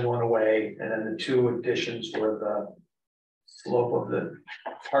 7 went away, and then the 2 additions were the slope of the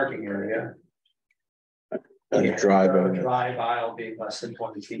parking area. And the Drive aisle being less than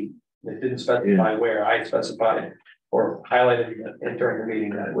 20 feet. It didn't specify where. I specified or highlighted it during the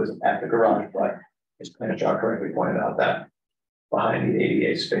meeting that it was at the garage, but as Plan John correctly pointed out that behind the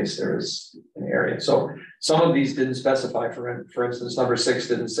ADA space, there is an area. So some of these didn't specify, for instance, number 6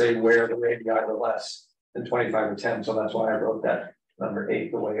 didn't say where the radii were less than 25 or 10. So that's why I wrote that number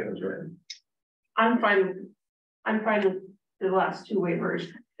 8 the way it was written. I'm fine with the last 2 waivers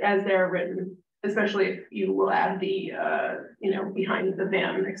as they're written, especially if you will add the behind the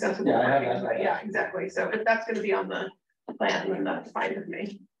van accessible. Yeah, I have parking. that. Yeah, exactly. So if that's gonna be on the plan, then that's fine with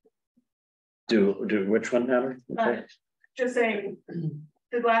me. Do which one, Heather? Just saying,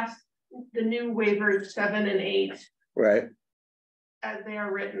 the new waivers 7 and 8, Right. as they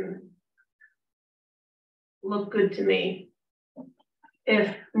are written, look good to me.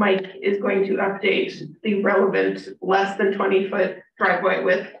 If Mike is going to update the relevant less than 20-foot driveway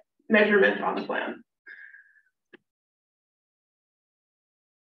with measurement on the plan.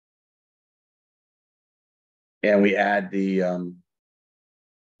 And we add the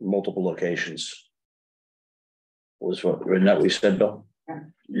multiple locations. Was what we said, Bill?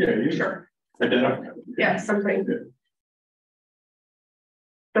 Yeah, you Sure. identify. Yeah, something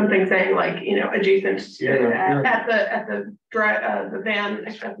saying like, adjacent to at the van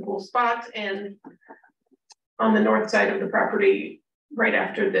accessible spot and on the north side of the property, right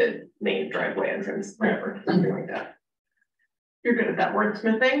after the main driveway entrance, whatever, something like that. You're good at that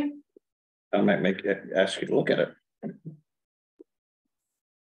wordsmithing? I might ask you to look at it.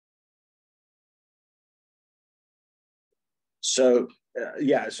 So,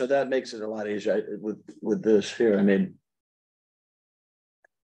 yeah, so that makes it a lot easier with this here. I mean,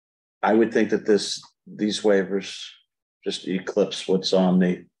 I would think that these waivers just eclipse what's on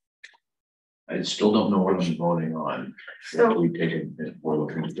the. I still don't know what I'm voting on. So- We're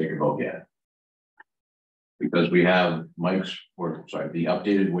looking to take a vote yet. Because we have the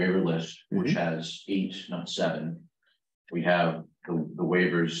updated waiver list, which has 8, not 7. We have the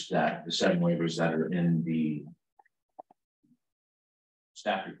waivers the 7 waivers that are in the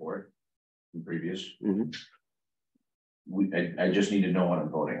staff report from previous. I just need to know what I'm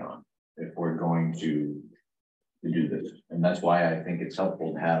voting on if we're going to do this. And that's why I think it's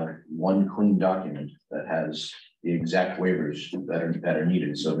helpful to have one clean document that has the exact waivers that are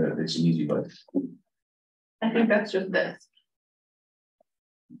needed so that it's an easy vote. I think that's just this.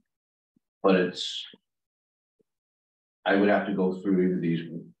 But I would have to go through these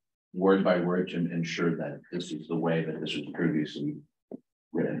word by word to ensure that this is the way that this was previously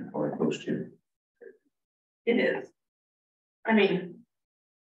written or close to. It is. I mean.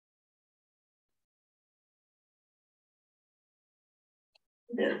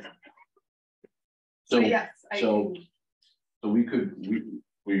 It is. So Yes. So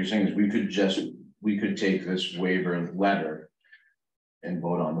what you're saying is we could take this waiver letter and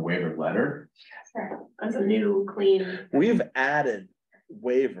vote on the waiver letter. As a new clean. We've added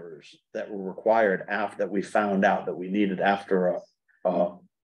waivers that were required after that we found out that we needed after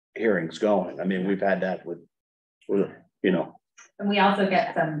hearings going. I mean, we've had that with And we also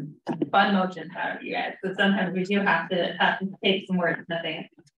get some fun motions out of you guys, so sometimes we do have to take some words, nothing,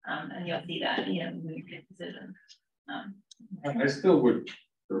 and you'll see that, when you make decisions. I still would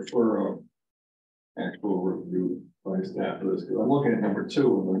prefer actual review by staff of this, because I'm looking at number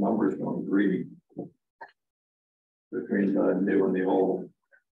 2 and the numbers don't agree between the new and the old.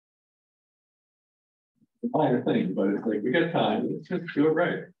 Minor thing, but it's like we got time, let's just do it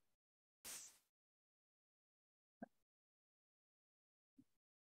right.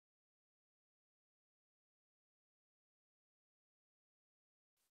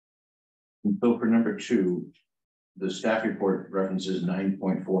 And so for number 2, the staff report references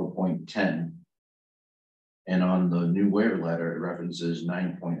 9.4.10. And on the new waiver letter, it references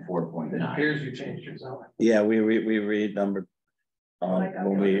 9.4.9. It appears you changed your zone. Yeah, we read number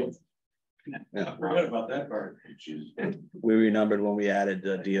when we Forget about that part. we renumbered when we added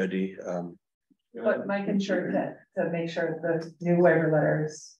the DOD. But Mike ensured to make sure the new waiver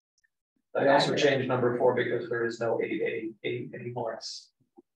letters. I also changed number 4 because there is no 8 anymore.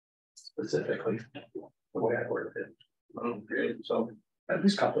 Specifically, the way I worded it. Okay, so At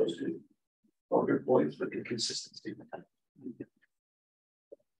least got those 2. All good points, but inconsistency.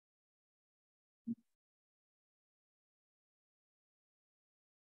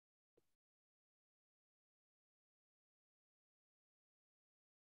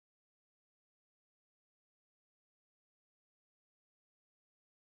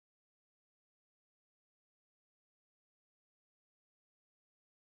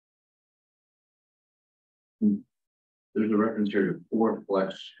 There's a reference here to 4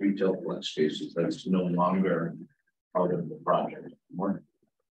 flex, retail flex spaces, that's no longer part of the project. More.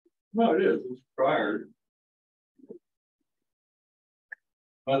 No, it is, it's prior.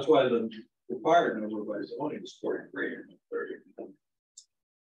 That's why the required number by zoning is 43 and 30.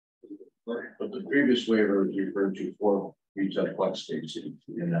 But the previous waiver was referred to 4 retail flex spaces,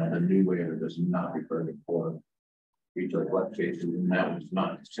 and the new waiver does not refer to 4 retail flex spaces, and that was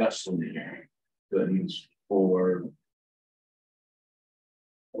not discussed in the hearing. So it means 4.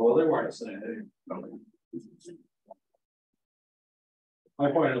 Well, they weren't saying anything.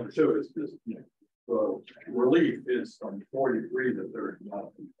 My point number 2 is just, the relief is from 43 to 30,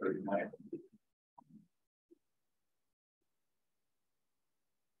 not from 39.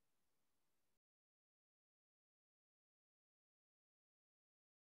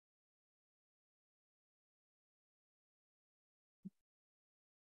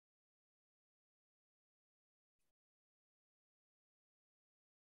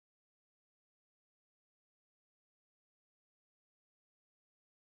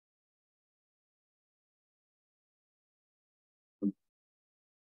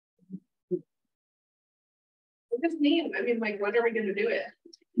 Just name, I mean, like, when are we gonna do it?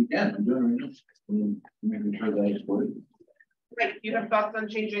 Yeah, I'm doing it. I'm making sure that it's worth it. Like, you have thoughts on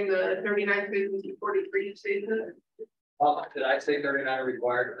changing the 39 spaces to 43 spaces? Did I say 39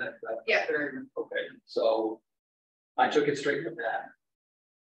 required? Yeah. Okay, so I took it straight from that.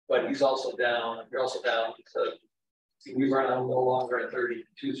 But he's also down, you're also down, so we run out no longer at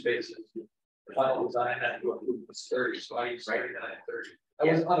 32 spaces. The final design had to approve was 30, so I used 39 and 30. I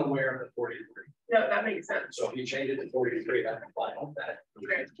was unaware of the 43. No, that makes sense. So if you change it to 43, I'm fine with that.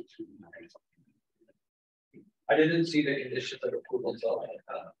 Okay. I didn't see the conditions of approval until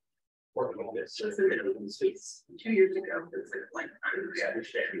I working on this. So it's a minimum space 2 years ago. It's like, I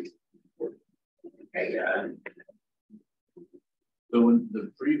understand. Okay, yeah. So when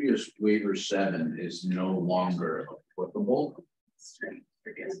the previous waiver 7 is no longer applicable,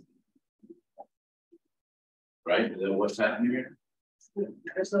 right? Is that what's happening here?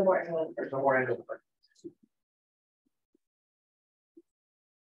 There's no more. There's no more angle.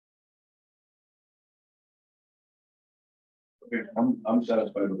 Okay, I'm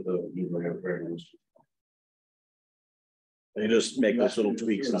satisfied with the new waiver. You just make those little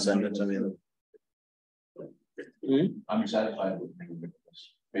tweaks and send it to me. I'm satisfied with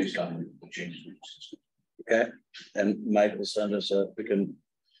this based on the changes. Okay, and Mike will send us we can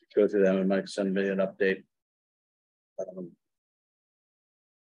go through them and Mike send me an update.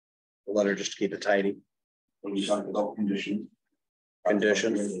 The letter just to keep it tidy. When we talk about conditions.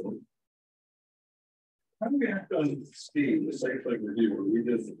 Conditions. How do we have to speed the site plan review? Are we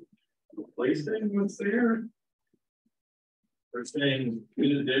just replacing what's there? We're saying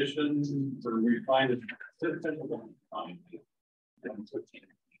in addition, or we find it consistent with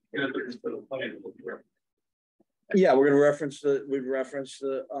Yeah, we're gonna reference we've referenced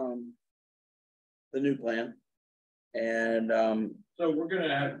the new plan. And so we're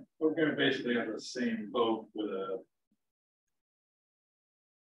gonna basically have the same vote with a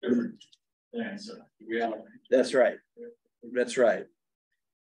different answer. that's right. That's right.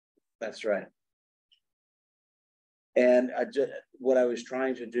 That's right. And what I was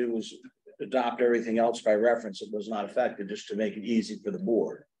trying to do was adopt everything else by reference that was not affected, just to make it easy for the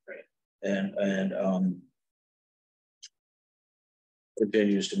board. Right. And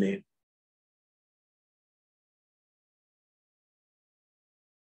continues to meet.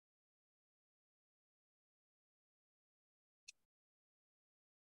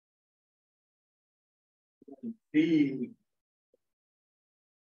 The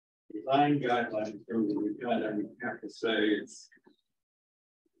design guidelines we've got, I would have to say it's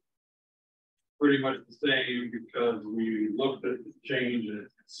pretty much the same because we looked at the change and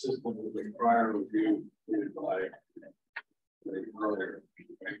it's consistent with the prior review by earlier.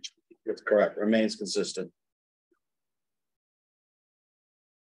 That's correct. Remains consistent.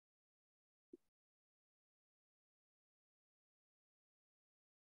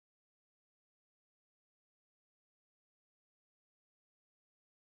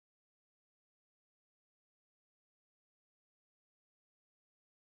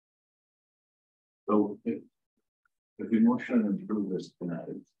 So if we motion and approve this tonight,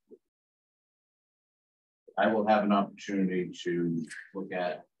 I will have an opportunity to look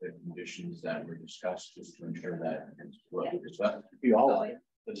at the conditions that were discussed, just to ensure that it's what we discussed. You all,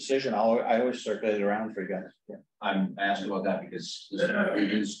 the decision, I always circulate it around for you guys. Yeah. I'm asking about that because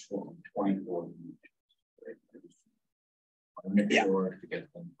it is 24. I'll make sure to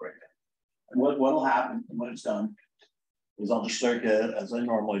get them right. What'll happen when it's done is I'll just circulate it as I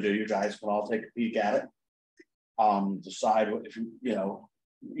normally do. You guys can all take a peek at it. decide what, if you know,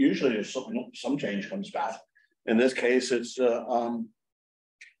 usually there's some change comes back. In this case, it's,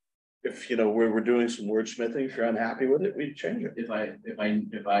 if, you know, we're doing some wordsmithing, if you're unhappy with it, we change it. If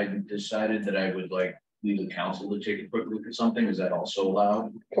I decided that I would like legal counsel to take a quick look at something, is that also allowed?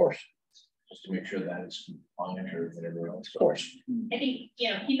 Of course. Just to make sure that it's compliant or whatever else. Of course. I think, you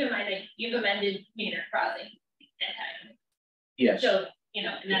know, keep in mind that you've amended Maynard Crossing at time. Yes. So, you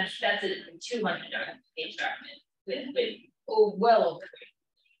know, and that's a 200 page document with well over.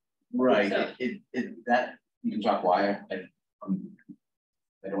 Right, So- that, you can talk why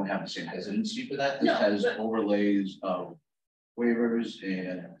I don't have the same hesitancy for that. This No, has but- overlays of waivers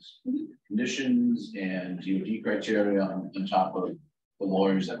and conditions and DOT criteria on top of the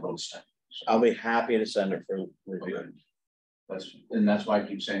lawyers that wrote stuff. So I'll be happy to send it for review. that's why I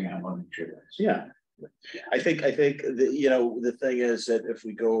keep saying I want to make sure that. Yeah. I think the, you know, the thing is that if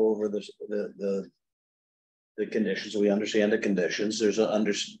we go over the conditions, we understand the conditions, there's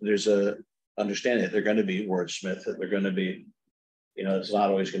a understanding that they're going to be wordsmith, that they're going to be, you know, it's not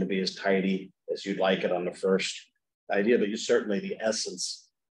always going to be as tidy as you'd like it on the first idea, but you certainly the essence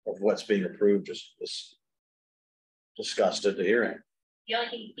of what's being approved is discussed at the hearing. The only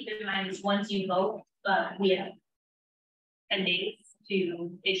thing to keep in mind is once you vote, we have 10 days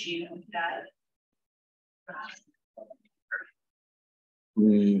to issue that.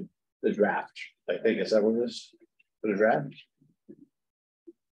 The draft, I think, is that what it is? The draft?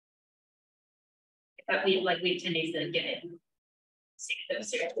 But we have 10 days to get it.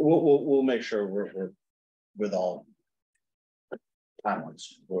 We'll make sure we're with all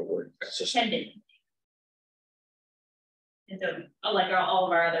timelines. We're consistent. 10 days. And so, like all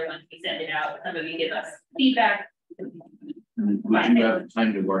of our other ones, we send it out. Some of you give us feedback. Would you have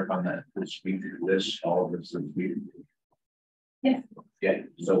time to work on that this week, all of this week? Yeah. Yeah,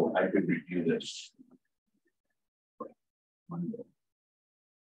 so I could review this.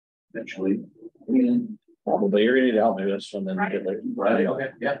 Eventually. Probably you're gonna need to help me with this one, then get later. Friday,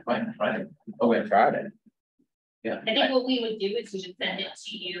 okay, yeah, fine, Friday. Okay, Friday. Yeah. I think what we would do is we would send it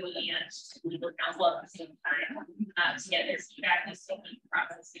to you and legal counsel at the same time to get their feedback and still keep the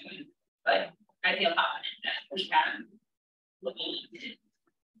process going. But I feel confident that we have what we need to do.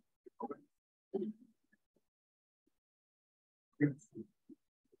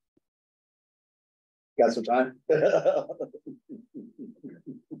 Got some time?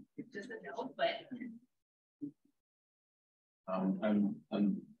 Just a note, but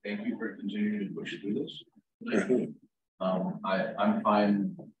thank you for continuing to push through this. I'm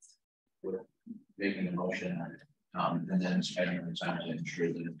fine with making a motion, and then spending the time to ensure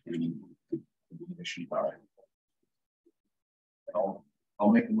that the issues are.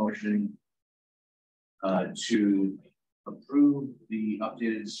 I'll make a motion to approve the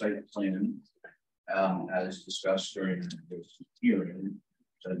updated site plan as discussed during this hearing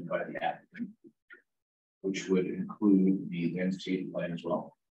presented by the applicant, which would include the landscape plan as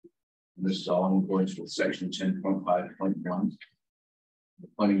well. And this is all in accordance with section 10.5.1, the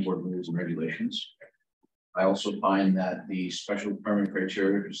planning board rules and regulations. I also find that the special permit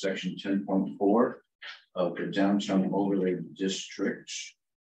criteria for section 10.4 of the downtown overlay district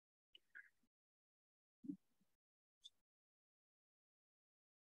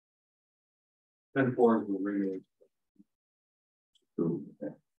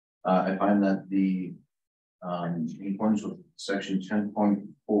I find that the in accordance with section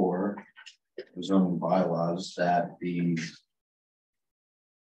 10.4 zoning bylaws that the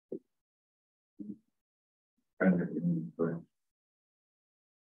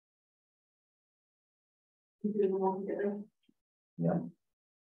yeah.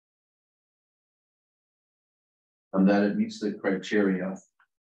 And that it meets the criteria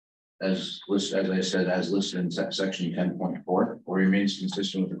as listed, as I said, as listed in section 10.4, or remains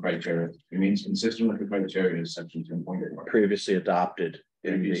consistent with the criteria. Remains consistent with the criteria in section 10.4. Previously adopted.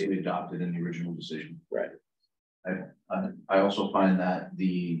 Previously adopted in the original decision. Right. I also find that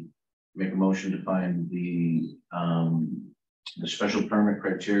make a motion to find the special permit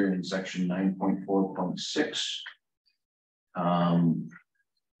criteria in section 9.4.6.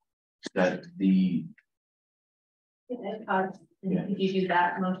 That the yeah. If you do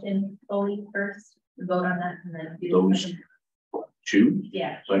that motion fully first, vote on that, and then do those two.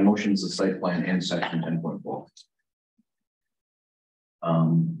 Yeah. So I motions the site plan and section 10.4.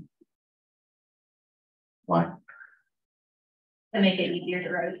 Why? To make it easier to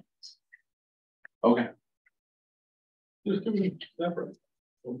write. Okay. Just do it separate.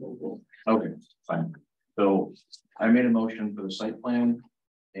 Okay, fine. So I made a motion for the site plan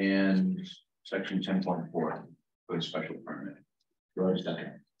and section 10.4 for the special permit. You're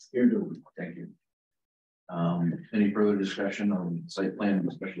doing. Thank you. Any further discussion on site plan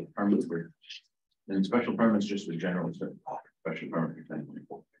and special permit for? And special permit is just a general special permit for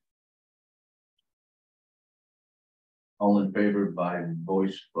 1024. All in favor by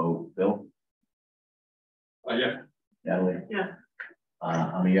voice vote, Bill? Yeah. Natalie? Yeah.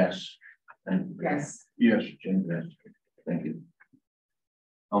 I'm a yes. And Yes. yes, Jim, yes. Thank you.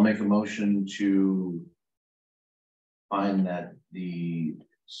 I'll make a motion to find that the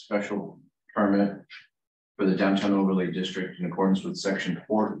special permit for the downtown overlay district in accordance with section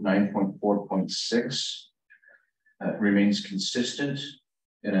 9.4.6 remains consistent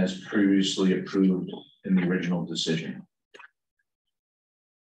and as previously approved in the original decision.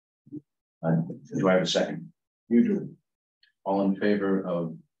 Do I have a second? You do. All in favor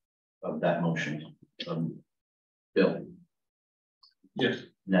of that motion? Bill? Yes.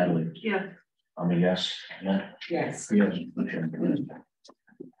 Natalie? Yeah. I'm a yes. Nat? Yes. Yes.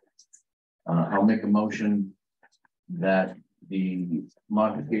 I'll make a motion that the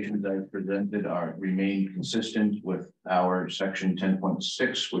modifications I presented remain consistent with our section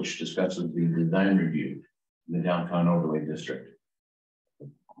 10.6, which discusses the design review in the downtown overlay district.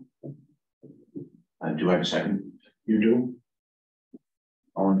 Do I have a second? You do.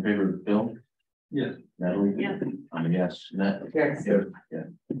 All in favor, Bill? Yes. Natalie? Yeah. I'm a yes. Nat? Yes. Yeah.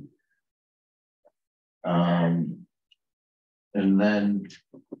 And then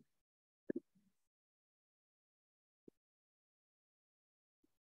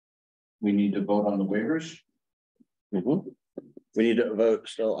we need to vote on the waivers. We need to vote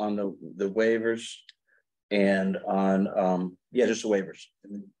still on the waivers and on, just the waivers.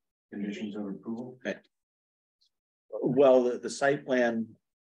 Conditions of approval. Okay. Well, the site plan,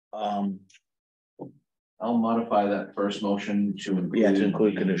 I'll modify that first motion to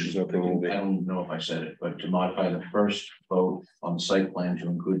include conditions of approval. I don't know if I said it, but to modify the first vote on the site plan to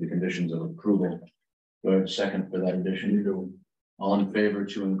include the conditions of approval. Do I have a second for that addition? You do. All in favor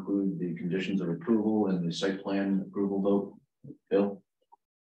to include the conditions of approval and the site plan approval vote? Bill?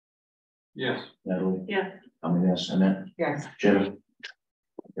 Yes. Natalie? Yeah. I'm a yes. Annette? Yes. Jim?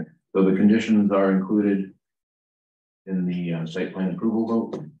 Okay. So the conditions are included in the site plan approval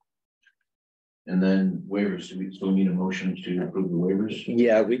vote. And then waivers, do we still need a motion to approve the waivers?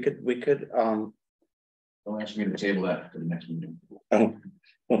 Yeah, we could, Don't ask me to table that for the next meeting. oh.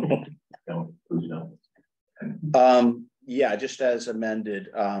 Don't, please don't. Yeah, just as amended,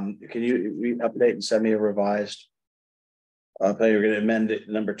 can you update and send me a revised? You're gonna amend it,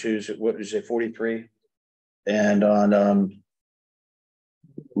 number 2, so what was it, 43? And on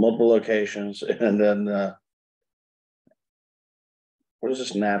multiple locations, and then what is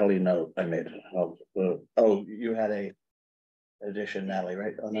this Natalie note I made? Oh, you had a addition, Natalie,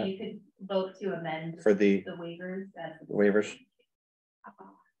 right? On So that you could vote to amend for the waivers waivers,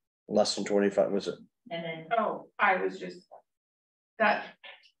 less than 25, was it? and then Oh, I was just, that,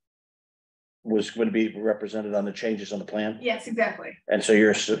 Was going to be represented on the changes on the plan, yes, exactly, and so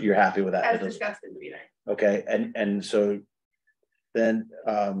you're happy with that? as discussed in the meeting. Okay, and so then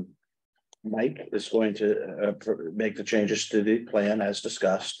Mike is going to make the changes to the plan as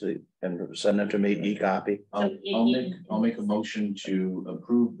discussed and send them to me, e-copy. I'll make a motion to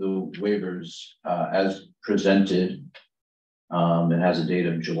approve the waivers as presented. It has a date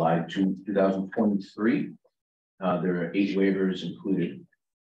of July 2023. There are 8 waivers included.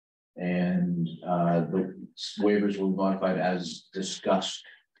 And the waivers were modified as discussed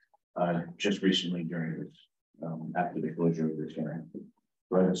just recently during this, after the closure of this hearing.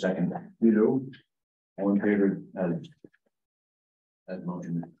 Do I have a second? You do. All in favor as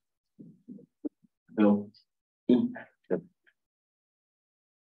motion? Bill?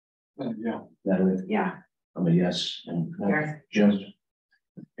 Yeah. Natalie? Yeah. I'm a yes. And Yes. Jim?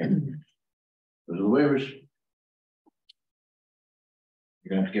 Okay. Those are the waivers. You're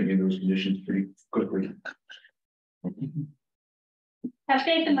gonna have to give me those conditions pretty quickly. have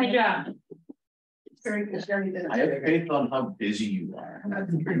faith in my job. I have faith on how busy you are.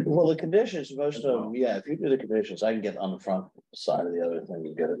 Well, the conditions, most of them, yeah, if you do the conditions, I can get on the front side of the other thing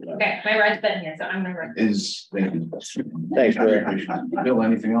and get it done. Okay, my ride's been here, so I'm gonna run. Thank you. Thanks, Greg. Bill,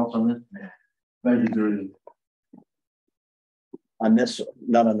 anything else on this? Thank you, Drew. On this,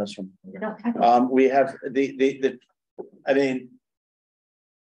 not on this one. We have I mean,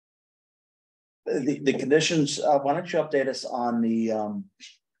 the conditions, why don't you update us on the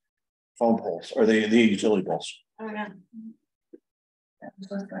phone poles or the utility poles? Oh, yeah.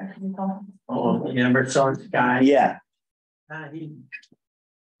 Oh, you remember some guy? Yeah, He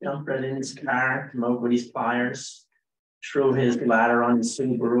jumped right in his car, come over with his pliers, threw his ladder on his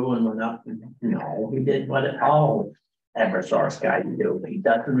Subaru and went up. And, no, he did what all Eversource guys do. He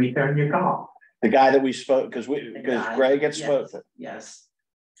doesn't return your call. The guy that we spoke, because guy, Greg had yes. spoke.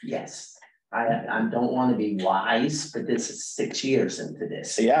 Yes. I don't want to be wise, but this is 6 years into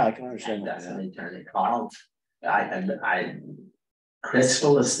this. Yeah, I can understand That's that. an attorney called. I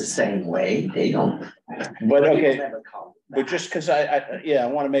Crystal is the same way. They don't. But they okay, never call but back. just because I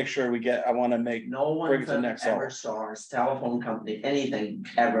want to make sure I want to make, No one bring it to the from next level. Eversource, telephone company, anything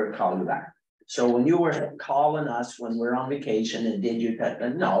ever call you back. So when you were calling us when we're on vacation and did you,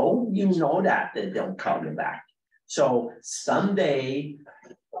 no, you know that they don't call you back. So someday,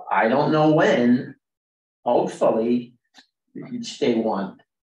 I don't know when, hopefully, they want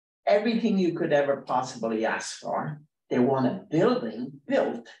everything you could ever possibly ask for. They want a building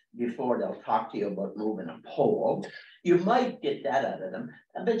built before they'll talk to you about moving a pole. You might get that out of them.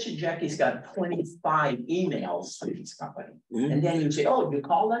 I bet you Jackie's got 25 emails to this company. And then you say, oh, you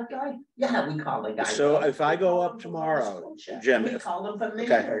call that guy? Yeah, we call the guy. So if I go up tomorrow, Jim, We call them from okay.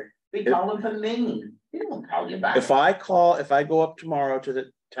 Maynard. We call them from Maine. They don't call you back. if I go up tomorrow to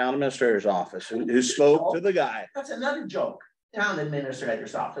the town administrator's office, who spoke to the guy. That's another joke. Town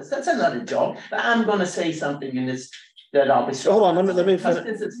administrator's office. That's another joke. But I'm gonna say something in this that I'll be. Hold on, let me Because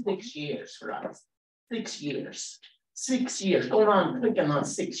finish. this is 6 years for us. 6 years. 6 years. Going on, clicking on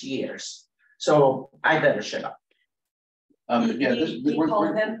 6 years. So I better shut up. Yeah, We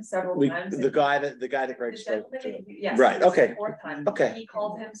called him several times. The guy that Greg The spoke gentleman, to. yes, Right, this is the okay. fourth time. Okay. He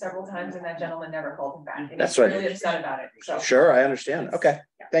called him several times and that gentleman never called him back. And That's he's right. really upset about it, so. Sure, I understand. Okay,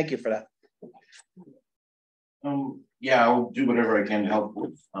 thank you for that. Yeah, I'll do whatever I can to help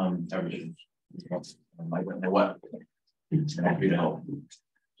with, everything. I don't know what. I'm happy to help.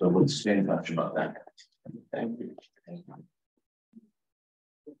 So let's stay in touch about that. Thank you.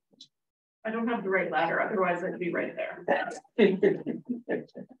 I don't have the right ladder, otherwise I'd be right there.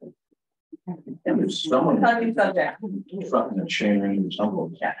 There's someone Touchy subject. trucking a chain ring or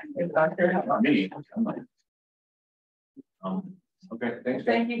something. Yeah, it's not sure how- Not me. I'm like, okay, thanks.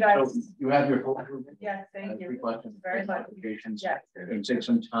 Thank you, guys. So you have your full. Yes, thank Three you questions. very much. Applications. Yes. And take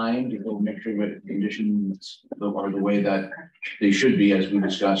some time to go make sure that conditions are the way that they should be, as we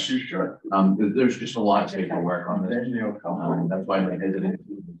discussed. Sure. There's just a lot of paperwork on this. That's why I hesitate to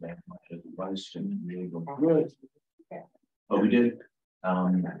do that much as advice and really go good. But we did.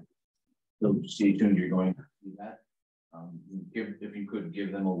 So stay tuned, you're going to do that. If you could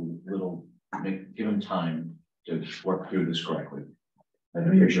give them a little, give them time to work through this correctly.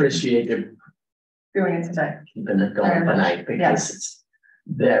 We appreciate you Doing it tonight. keeping it going tonight because it's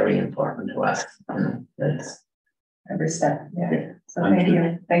very important to us. That's, Every step, yeah. So thank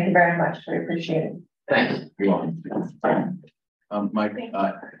you very much. We appreciate it. thank you. You're welcome. Mike,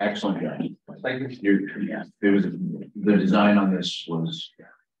 excellent job. Thank you. There was, the design on this was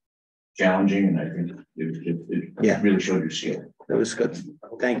challenging, and I think it really showed your skill. It was good.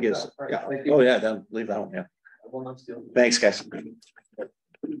 Thank you. Yeah. Oh, yeah, don't leave that one. Yeah. Thanks, guys.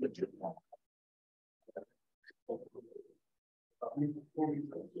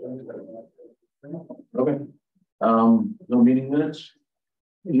 Okay. No meeting minutes?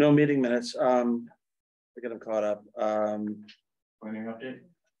 No meeting minutes. I got them caught up. Planning update?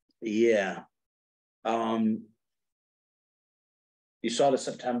 Yeah. You saw the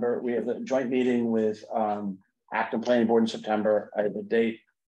September, we have a joint meeting with Acton Planning Board in September. I have the date,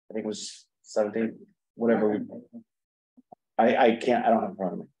 I think it was 17th, whatever. I can't, I don't have it in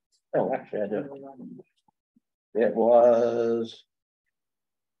front of me. Oh, actually I do. It was.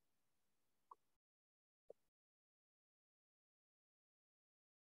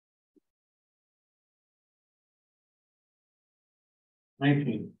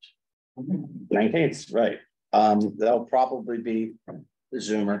 $19. 19th, right. That'll probably be the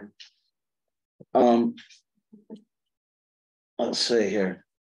Zoomer. Let's see here.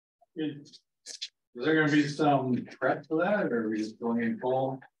 Is there gonna be some prep for that, or are we just going in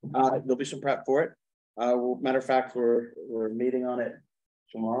full? There'll be some prep for it. Matter of fact, we're meeting on it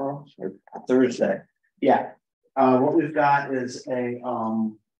tomorrow or Thursday. Yeah. What we've got is a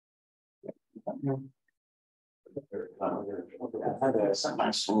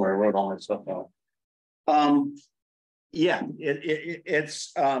somewhere I wrote all my stuff down. Yeah,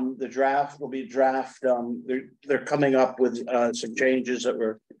 it's the draft will be draft. They're coming up with some changes that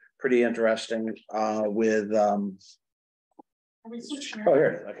were pretty interesting with oh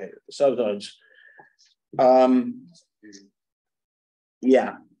here, okay, subzones.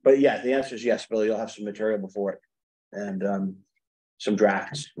 Yeah, but yeah, the answer is yes, Billy. You'll have some material before it and some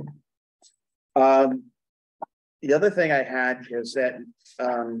drafts. The other thing I had is that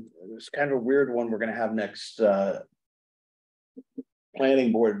it was kind of a weird one we're going to have next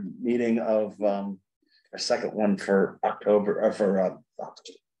planning board meeting of a second one for October or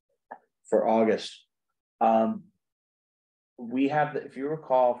for August. We have, if you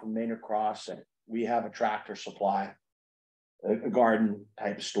recall from Maynard Crossing, we have a Tractor Supply, a garden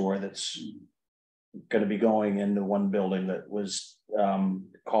type store that's going to be going into one building that was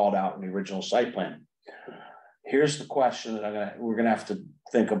called out in the original site plan. Here's the question that we're gonna have to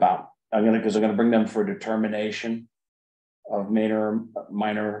think about. Because I'm gonna bring them for determination of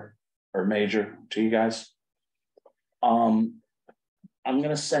minor or major to you guys. I'm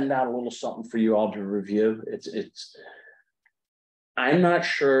gonna send out a little something for you all to review. I'm not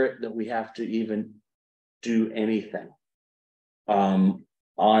sure that we have to even do anything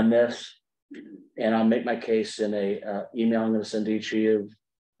on this, and I'll make my case in a email I'm going to send to each of you,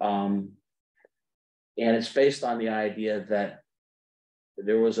 and it's based on the idea that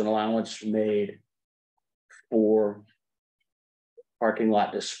there was an allowance made for parking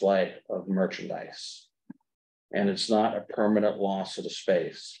lot display of merchandise, and it's not a permanent loss of the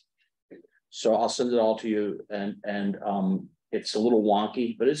space. So I'll send it all to you, and it's a little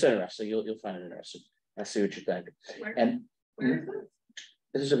wonky, but it's interesting. You'll find it interesting. I'll see what you think. And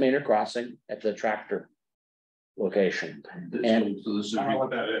this is at Maynard Crossing at the Tractor location. And so this is, I don't know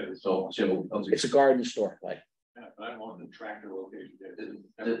what that is. so it's a garden store, like. I want the Tractor location.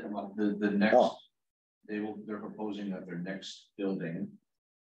 The next, they're proposing that their next building,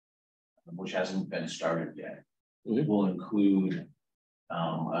 which hasn't been started yet, will include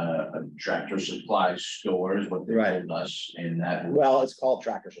a Tractor Supply store is what they told us, and that well, it's called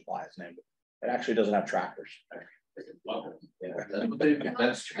Tractor Supply. It's named. It actually doesn't have tractors. Yeah, that's what they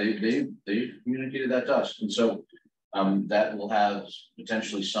communicated that to us, and so that will have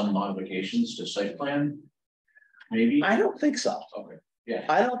potentially some modifications to site plan. Maybe I don't think so. Okay. Yeah,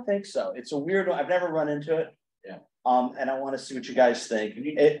 I don't think so. It's a weird one. I've never run into it. Yeah. And I want to see what you guys think.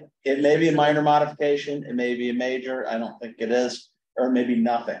 It may be a minor modification. It may be a major. I don't think it is, or maybe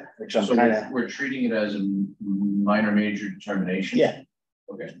nothing. Which I'm so kind of. we're treating it as a minor major determination. Yeah.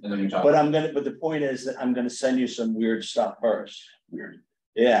 Okay, and then we talk. But the point is that I'm gonna send you some weird stuff first. Weird.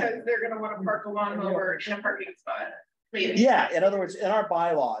 Yeah. Because they're gonna wanna park a lawnmower in a parking spot. Maybe. Yeah, in other words, in our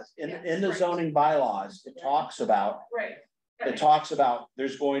bylaws, in the zoning bylaws, it talks about, Right.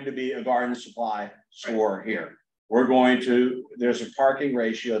 there's going to be a garden supply store here. There's a parking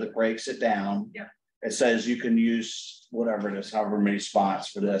ratio that breaks it down. Yeah. It says you can use whatever it is, however many spots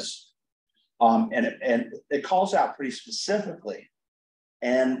for this. And it calls out pretty specifically.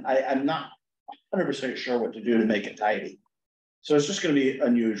 And I'm not 100% sure what to do to make it tidy. So it's just going to be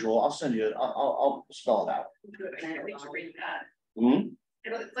unusual. I'll send you. I'll spell it out. Good, I can't wait to read that. Mm-hmm.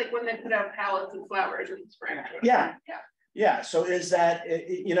 It's like when they put out pallets and flowers in the spring. Yeah. Yeah. Yeah. So is that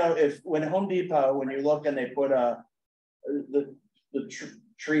when Home Depot, when you look and they put the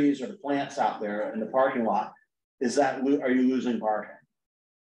trees or the plants out there in the parking lot, are you losing parking?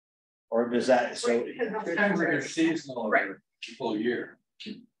 Or does that It's seasonal, right? Full year.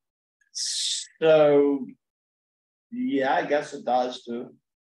 So yeah, I guess it does too.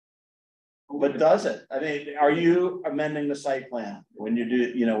 But does it? I mean, are you amending the site plan when you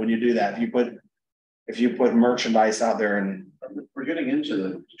do that? If you put merchandise out there, and we're getting into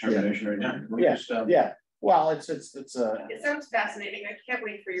the determination right now. Yeah. Yeah. Well, it's It sounds fascinating. I can't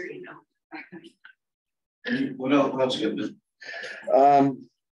wait for your email. What else get this? I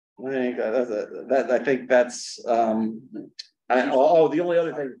think that's the only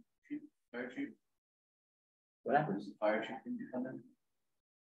other thing. Fire chief? What happens? Fire chief can come in?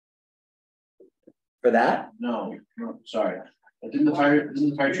 For that? No, sorry. Didn't the fire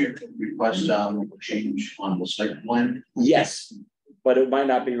chief request change on the site plan? Yes, but it might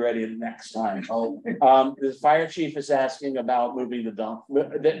not be ready next time. Oh, The fire chief is asking about moving the dump.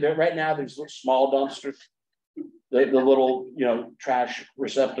 Right now, there's small dumpsters, the little trash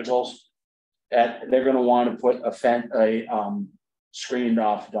receptacles. They're going to want to put a screened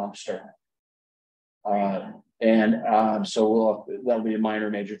off dumpster. So that'll be a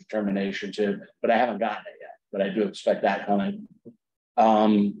minor major determination too, but I haven't gotten it yet, but I do expect that coming.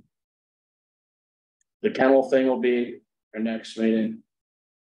 The kennel thing will be our next meeting.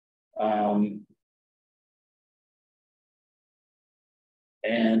 And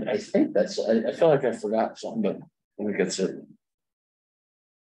I think I feel like I forgot something, but let me get it.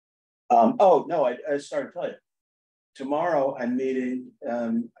 Oh no, I started to tell you. Tomorrow I'm meeting,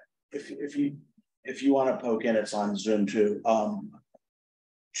 if you want to poke in, it's on Zoom too.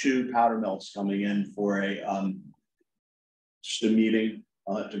 2 powder mills coming in for just a meeting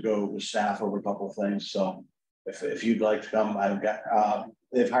to go with staff over a couple of things. So if you'd like to come, I've got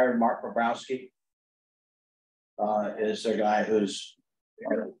they've hired Mark Bobrowski. Is their guy who's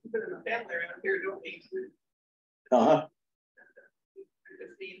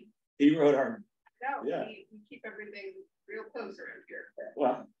He wrote our, No, Yeah. we keep everything real close around here.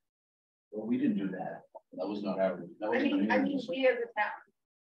 well, Well, we didn't do that. That was not our. That I wasn't mean, our- we as a town.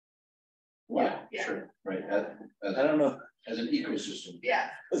 Yeah, Yeah. sure, right, I don't know, as an ecosystem,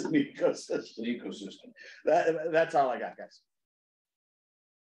 Yeah, it's an ecosystem. it's an ecosystem. That's all I got, guys.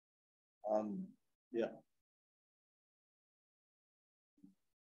 Yeah.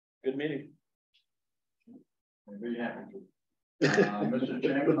 Good meeting. I'm very happy. Mr.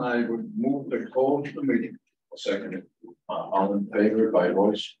 Chairman, I would move the call to the meeting. Second, all in favor by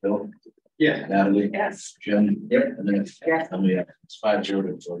voice, Bill, Yeah. Natalie, yes. Jim, and then it's, it's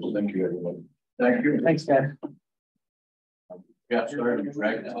 5-0, so thank you, everyone. Thank you. Thanks, guys. Yeah, sorry to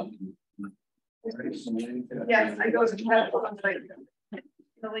drag it on. Yes, I go to have one like.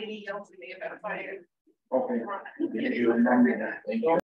 The lady yelled at me about fire. Okay. Thank you. Thank you.